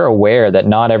 we're aware that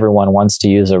not everyone wants to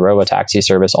use a robotaxi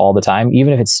service all the time,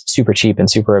 even if it's super cheap and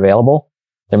super available.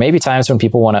 There may be times when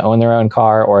people want to own their own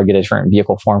car or get a different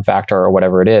vehicle form factor or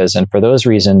whatever it is. And for those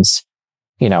reasons,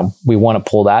 we want to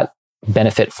pull that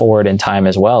benefit forward in time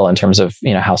as well in terms of,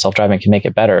 how self-driving can make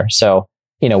it better. So,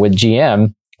 with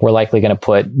GM, we're likely going to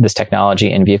put this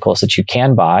technology in vehicles that you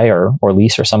can buy or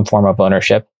lease or some form of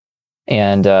ownership.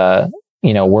 And,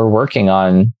 we're working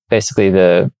on basically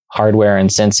the hardware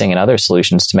and sensing and other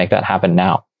solutions to make that happen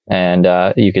now. And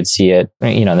you could see it,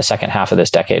 in the second half of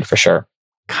this decade for sure.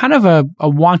 Kind of a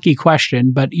wonky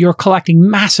question, but you're collecting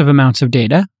massive amounts of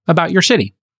data about your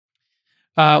city.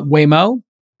 Waymo,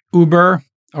 Uber,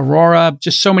 Aurora,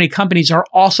 just so many companies are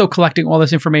also collecting all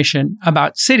this information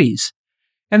about cities.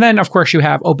 And then, of course, you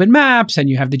have Open Maps and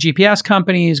you have the GPS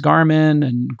companies, Garmin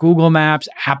and Google Maps,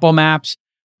 Apple Maps.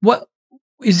 What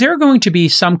is there going to be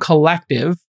some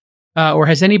collective, or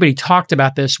has anybody talked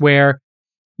about this, where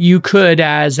you could,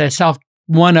 as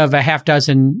one of a half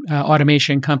dozen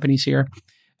automation companies here,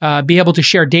 be able to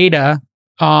share data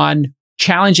on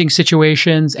challenging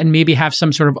situations and maybe have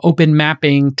some sort of open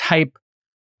mapping type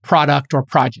product or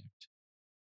project?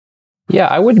 Yeah,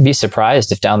 I wouldn't be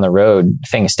surprised if down the road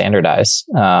things standardize,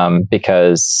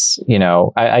 because,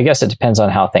 I guess it depends on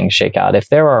how things shake out. If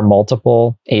there are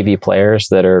multiple AV players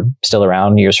that are still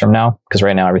around years from now, because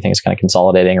right now everything is kind of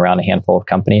consolidating around a handful of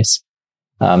companies.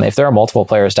 If there are multiple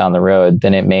players down the road,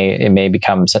 then it may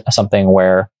become something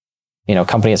where,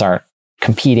 companies aren't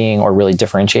competing or really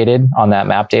differentiated on that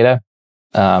map data.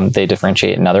 They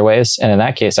differentiate in other ways. And in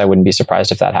that case, I wouldn't be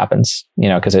surprised if that happens,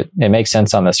 because it makes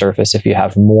sense on the surface. If you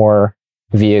have more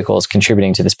vehicles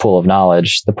contributing to this pool of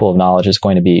knowledge, the pool of knowledge is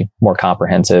going to be more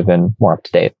comprehensive and more up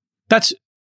to date. That's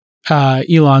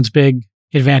Elon's big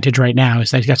advantage right now,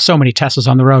 is that he's got so many Teslas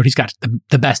on the road. He's got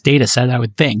the best data set, I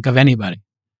would think, of anybody.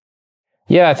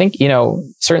 Yeah, I think,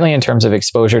 certainly in terms of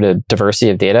exposure to diversity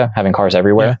of data, having cars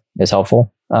everywhere is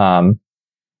helpful.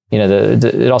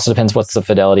 It also depends what's the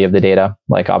fidelity of the data.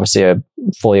 Like obviously a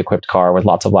fully equipped car with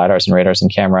lots of LiDARs and radars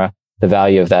and camera, the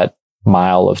value of that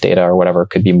mile of data or whatever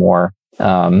could be more.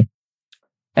 And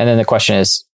then the question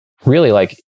is really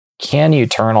like, can you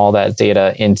turn all that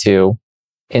data into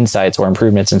insights or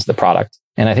improvements into the product?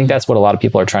 And I think that's what a lot of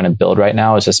people are trying to build right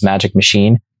now, is this magic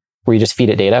machine where you just feed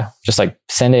it data, just like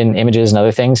send in images and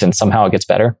other things, and somehow it gets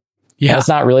better. Yeah. And that's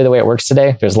not really the way it works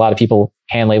today. There's a lot of people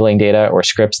hand labeling data or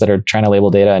scripts that are trying to label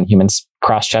data, and humans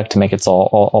cross-check to make it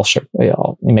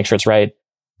make sure it's right.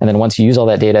 And then once you use all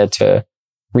that data to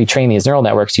retrain these neural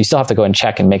networks, you still have to go and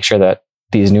check and make sure that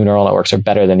these new neural networks are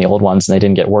better than the old ones and they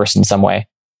didn't get worse in some way.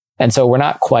 And so we're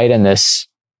not quite in this,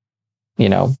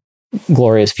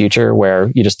 glorious future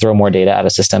where you just throw more data at a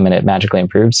system and it magically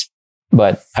improves.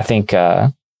 But I think,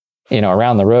 down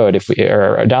the road, if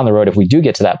we do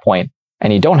get to that point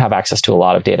and you don't have access to a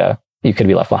lot of data, you could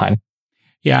be left behind.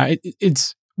 Yeah,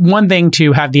 it's one thing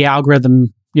to have the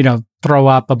algorithm, throw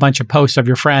up a bunch of posts of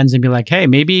your friends and be like, hey,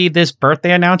 maybe this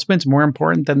birthday announcement's more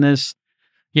important than this,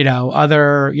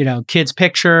 other, kid's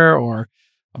picture, or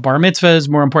a bar mitzvah is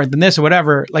more important than this, or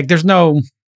whatever. Like, there's no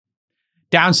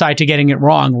downside to getting it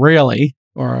wrong, really.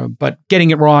 But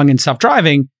getting it wrong in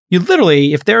self-driving, you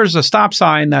literally, if there's a stop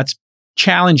sign that's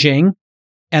challenging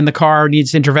and the car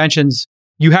needs interventions,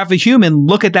 you have the human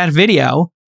look at that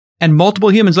video and multiple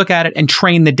humans look at it and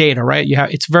train the data, right?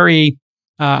 It's very,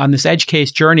 on this edge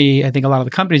case journey, I think a lot of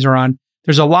the companies are on,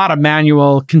 there's a lot of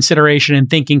manual consideration and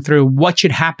thinking through what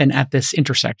should happen at this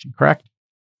intersection, correct?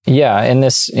 Yeah, and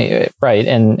this, right.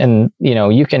 And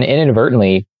you can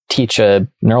inadvertently teach a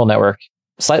neural network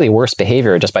slightly worse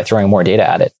behavior just by throwing more data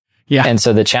at it. Yeah. And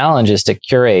so the challenge is to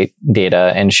curate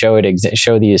data and show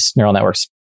these neural networks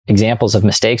examples of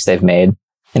mistakes they've made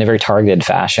in a very targeted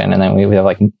fashion. And then we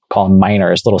have call them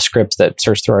miners, little scripts that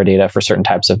search through our data for certain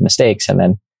types of mistakes and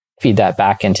then feed that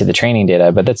back into the training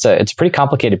data. But it's a pretty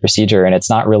complicated procedure, and it's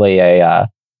not really a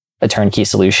turnkey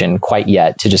solution quite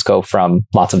yet to just go from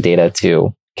lots of data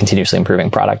to continuously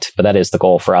improving product. But that is the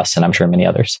goal for us, and I'm sure many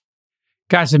others.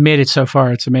 Guys have made it so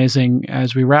far. It's amazing.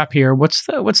 As we wrap here, what's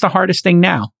the hardest thing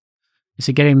now? Is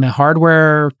it getting the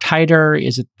hardware tighter?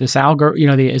 Is it this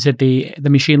is it the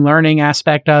machine learning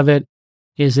aspect of it?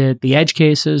 Is it the edge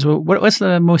cases? What's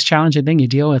the most challenging thing you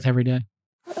deal with every day?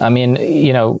 I mean,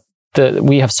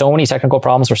 we have so many technical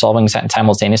problems we're solving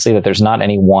simultaneously that there's not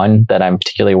any one that I'm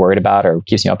particularly worried about or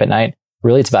keeps me up at night.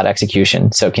 Really, it's about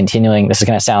execution. So this is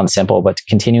going to sound simple, but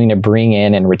continuing to bring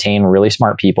in and retain really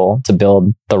smart people to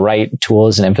build the right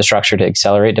tools and infrastructure to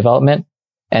accelerate development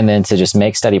and then to just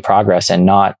make steady progress and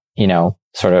not,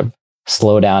 sort of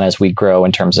slow down as we grow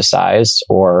in terms of size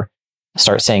or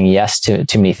start saying yes to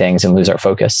too many things and lose our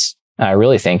focus. And I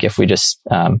really think if we just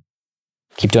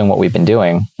keep doing what we've been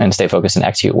doing and stay focused and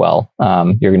execute well,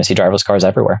 you're going to see driverless cars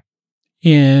everywhere.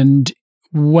 And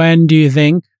when do you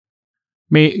think,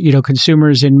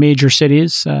 consumers in major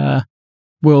cities, this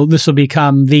will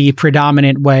become the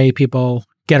predominant way people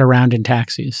get around in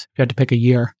taxis? If you had to pick a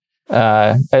year.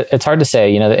 It's hard to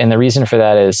say, and the reason for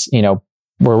that is,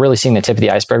 we're really seeing the tip of the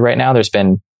iceberg right now. There's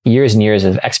been years and years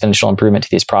of exponential improvement to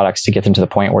these products to get them to the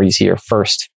point where you see your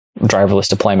first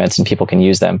driverless deployments and people can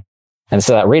use them. And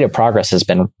so that rate of progress has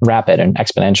been rapid and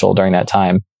exponential during that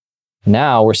time.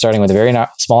 Now we're starting with a very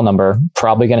small number,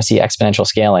 probably going to see exponential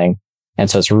scaling. And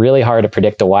so it's really hard to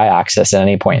predict the y-axis at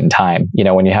any point in time,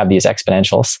 when you have these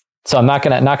exponentials. So I'm not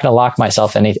going to lock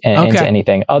myself into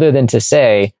anything other than to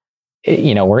say,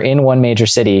 we're in one major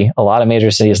city. A lot of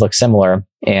major cities look similar,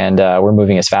 and we're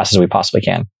moving as fast as we possibly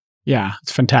can. Yeah,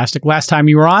 it's fantastic. Last time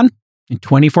you were on, in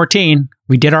 2014,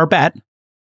 we did our bet,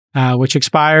 which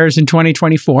expires in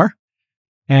 2024.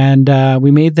 And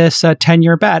we made this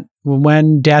 10-year bet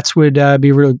when debts would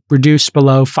be reduced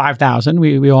below 5,000.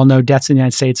 We all know debts in the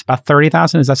United States about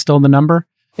 30,000. Is that still the number?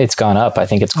 It's gone up. I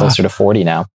think it's closer to 40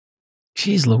 now.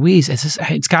 Geez, Louise,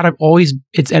 it's got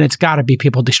to be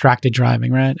people distracted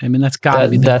driving, right? I mean, that's got to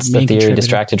be that's the theory.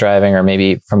 Distracted driving, or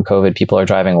maybe from COVID, people are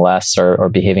driving less or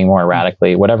behaving more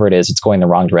erratically. Whatever it is, it's going the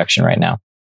wrong direction right now.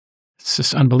 It's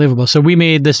just unbelievable. So we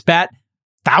made this bet,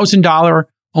 $1,000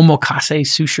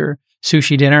 omakase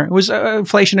sushi dinner. It was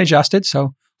inflation adjusted,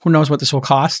 so who knows what this will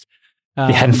cost?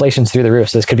 Inflation's through the roof,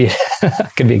 so this could be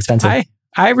could be expensive.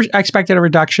 I expected a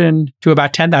reduction to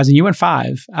about 10,000. You went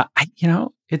 5. I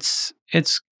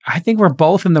think we're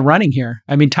both in the running here.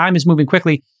 I mean, time is moving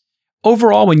quickly.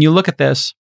 Overall, when you look at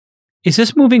this, is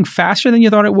this moving faster than you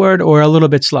thought it would, or a little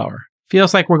bit slower?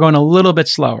 Feels like we're going a little bit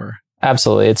slower.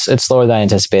 Absolutely, it's slower than I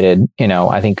anticipated.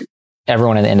 I think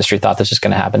everyone in the industry thought this was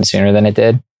going to happen sooner than it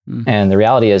did. And the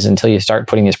reality is, until you start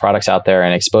putting these products out there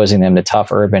and exposing them to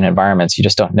tough urban environments, you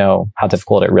just don't know how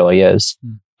difficult it really is.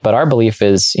 But our belief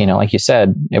is, like you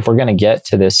said, if we're going to get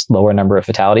to this lower number of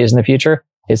fatalities in the future,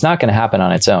 it's not going to happen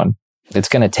on its own. It's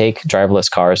going to take driverless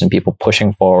cars and people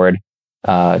pushing forward,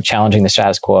 challenging the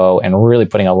status quo, and really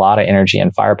putting a lot of energy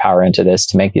and firepower into this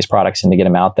to make these products and to get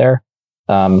them out there.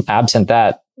 Absent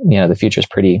that, the future is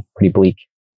pretty bleak.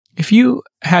 If you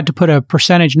had to put a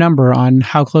percentage number on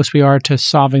how close we are to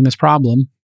solving this problem,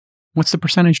 what's the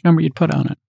percentage number you'd put on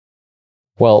it?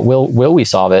 Well, will we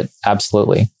solve it?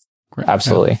 Absolutely. Great.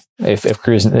 Absolutely. Yeah.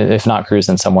 If not Cruise,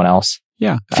 then someone else.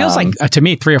 Yeah. It feels like, to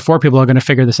me, 3 or 4 people are going to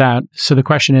figure this out. So the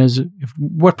question is,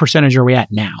 what percentage are we at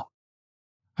now?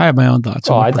 I have my own thoughts.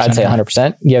 I'd say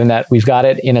 100%, given that we've got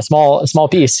it in a small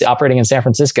piece operating in San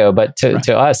Francisco. But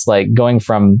to us, like going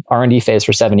from R&D phase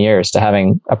for 7 years to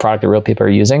having a product that real people are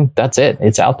using, that's it.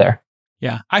 It's out there.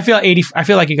 Yeah. I feel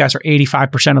like you guys are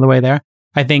 85% of the way there.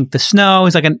 I think the snow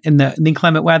is like in the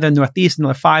inclement weather in the Northeast,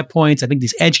 another 5 points. I think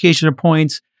these edge cases are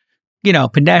points,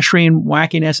 pedestrian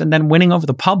wackiness, and then winning over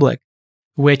the public,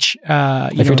 which,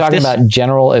 if you're talking about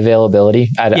general availability,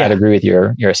 I'd agree with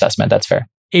your assessment. That's fair.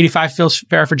 85 feels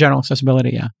fair for general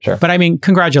accessibility. Yeah. Sure. But I mean,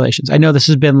 congratulations. I know this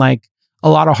has been like a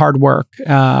lot of hard work,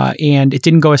 and it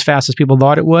didn't go as fast as people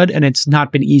thought it would. And it's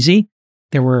not been easy.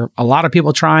 There were a lot of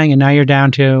people trying, and now you're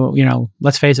down to,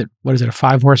 let's face it. What is it? A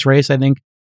 5-horse race, I think,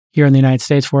 here in the United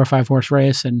States, 4 or 5-horse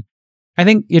race. And I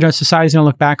think, society's going to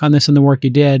look back on this and the work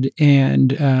you did.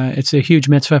 And it's a huge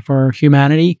mitzvah for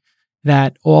humanity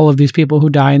that all of these people who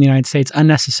die in the United States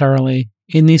unnecessarily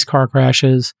in these car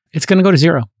crashes, it's going to go to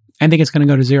zero. I think it's going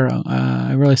to go to zero.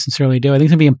 I really sincerely do. I think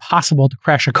it's going to be impossible to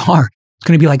crash a car. It's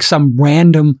going to be like some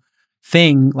random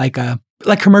thing, like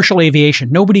commercial aviation.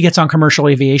 Nobody gets on commercial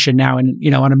aviation now and,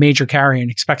 on a major carrier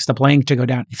and expects the plane to go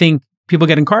down. I think people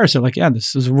get in cars, they're like, yeah,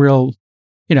 this is real,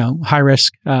 high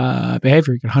risk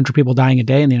behavior. You get 100 people dying a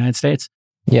day in the United States.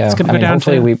 Yeah. It's going to go down.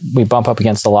 Hopefully we bump up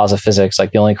against the laws of physics.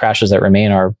 Like the only crashes that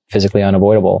remain are physically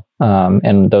unavoidable.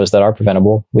 And those that are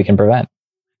preventable, we can prevent.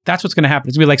 That's what's going to happen.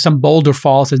 It's going to be like some boulder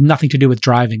falls. It has nothing to do with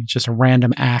driving. It's just a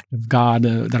random act of God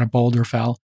that a boulder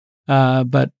fell.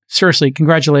 But seriously,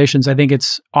 congratulations. I think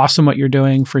it's awesome what you're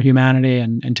doing for humanity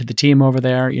and to the team over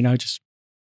there.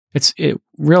 It's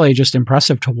really just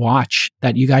impressive to watch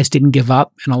that you guys didn't give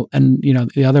up, and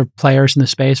the other players in the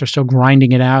space are still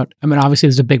grinding it out. I mean, obviously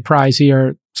there's a big prize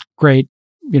here. It's great,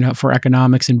 for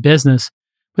economics and business,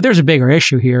 but there's a bigger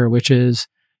issue here, which is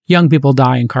young people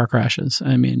die in car crashes.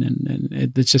 I mean,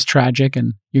 and it's just tragic,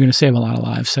 and you're going to save a lot of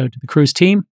lives. So to the Cruise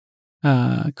team,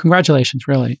 congratulations,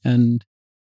 really. And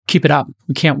keep it up.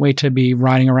 We can't wait to be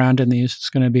riding around in these. It's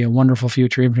going to be a wonderful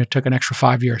future, even if it took an extra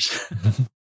 5 years.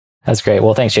 That's great.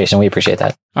 Well, thanks, Jason. We appreciate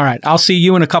that. All right. I'll see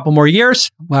you in a couple more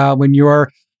years when you're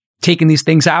taking these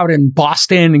things out in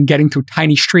Boston and getting through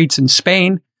tiny streets in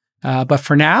Spain. But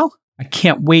for now, I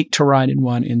can't wait to ride in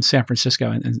one in San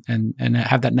Francisco and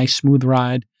have that nice smooth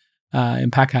ride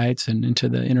in Pack Heights and into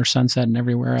the inner Sunset and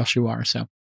everywhere else you are. So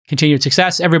continued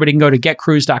success. Everybody can go to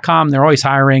getcruise.com. They're always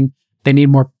hiring. They need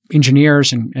more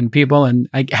engineers and people. And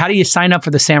how do you sign up for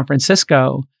the San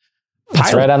Francisco pilot?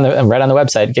 It's right on the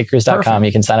website, getcruise.com. Perfect.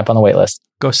 You can sign up on the wait list.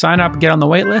 Go sign up, get on the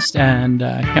wait list, and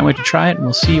can't wait to try it. And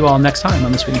we'll see you all next time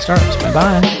on This Week in Startups.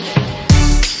 Bye-bye.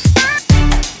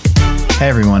 Hey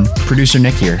everyone, producer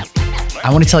Nick here.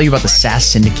 I want to tell you about the SaaS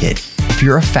Syndicate. If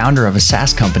you're a founder of a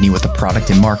SaaS company with a product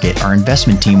in market, our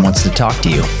investment team wants to talk to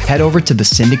you. Head over to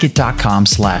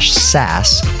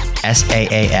thesyndicate.com/SaaS,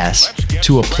 SaaS,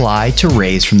 to apply to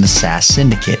raise from the SaaS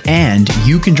Syndicate. And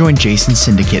you can join Jason's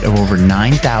syndicate of over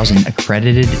 9,000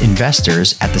 accredited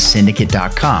investors at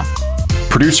thesyndicate.com.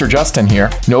 Producer Justin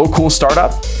here. Know a cool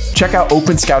startup? Check out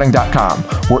openscouting.com,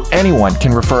 where anyone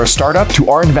can refer a startup to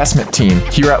our investment team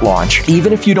here at launch,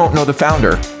 even if you don't know the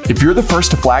founder. If you're the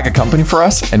first to flag a company for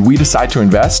us and we decide to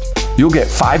invest, you'll get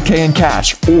 $5,000 in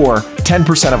cash or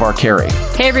 10% of our carry.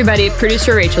 Hey everybody,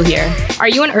 producer Rachel here. Are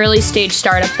you an early stage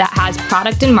startup that has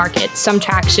product in market, some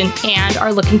traction, and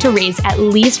are looking to raise at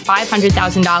least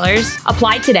 $500,000?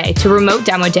 Apply today to Remote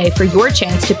Demo Day for your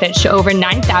chance to pitch to over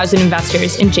 9,000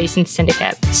 investors in Jason's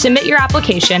syndicate. Submit your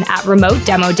application at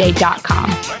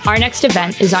remotedemoday.com. Our next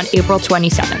event is on April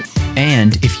 27th.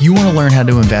 And if you want to learn how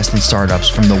to invest in startups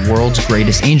from the world's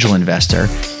greatest angel investor,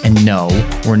 and no,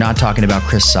 we're not talking about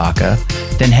Chris Sacca,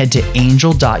 then head to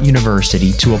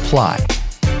angel.university to apply.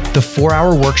 The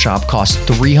 4-hour workshop costs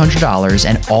 $300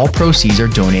 and all proceeds are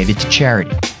donated to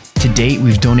charity. To date,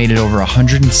 we've donated over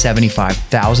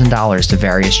 $175,000 to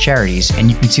various charities,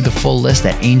 and you can see the full list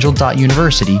at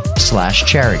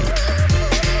angel.university/charity.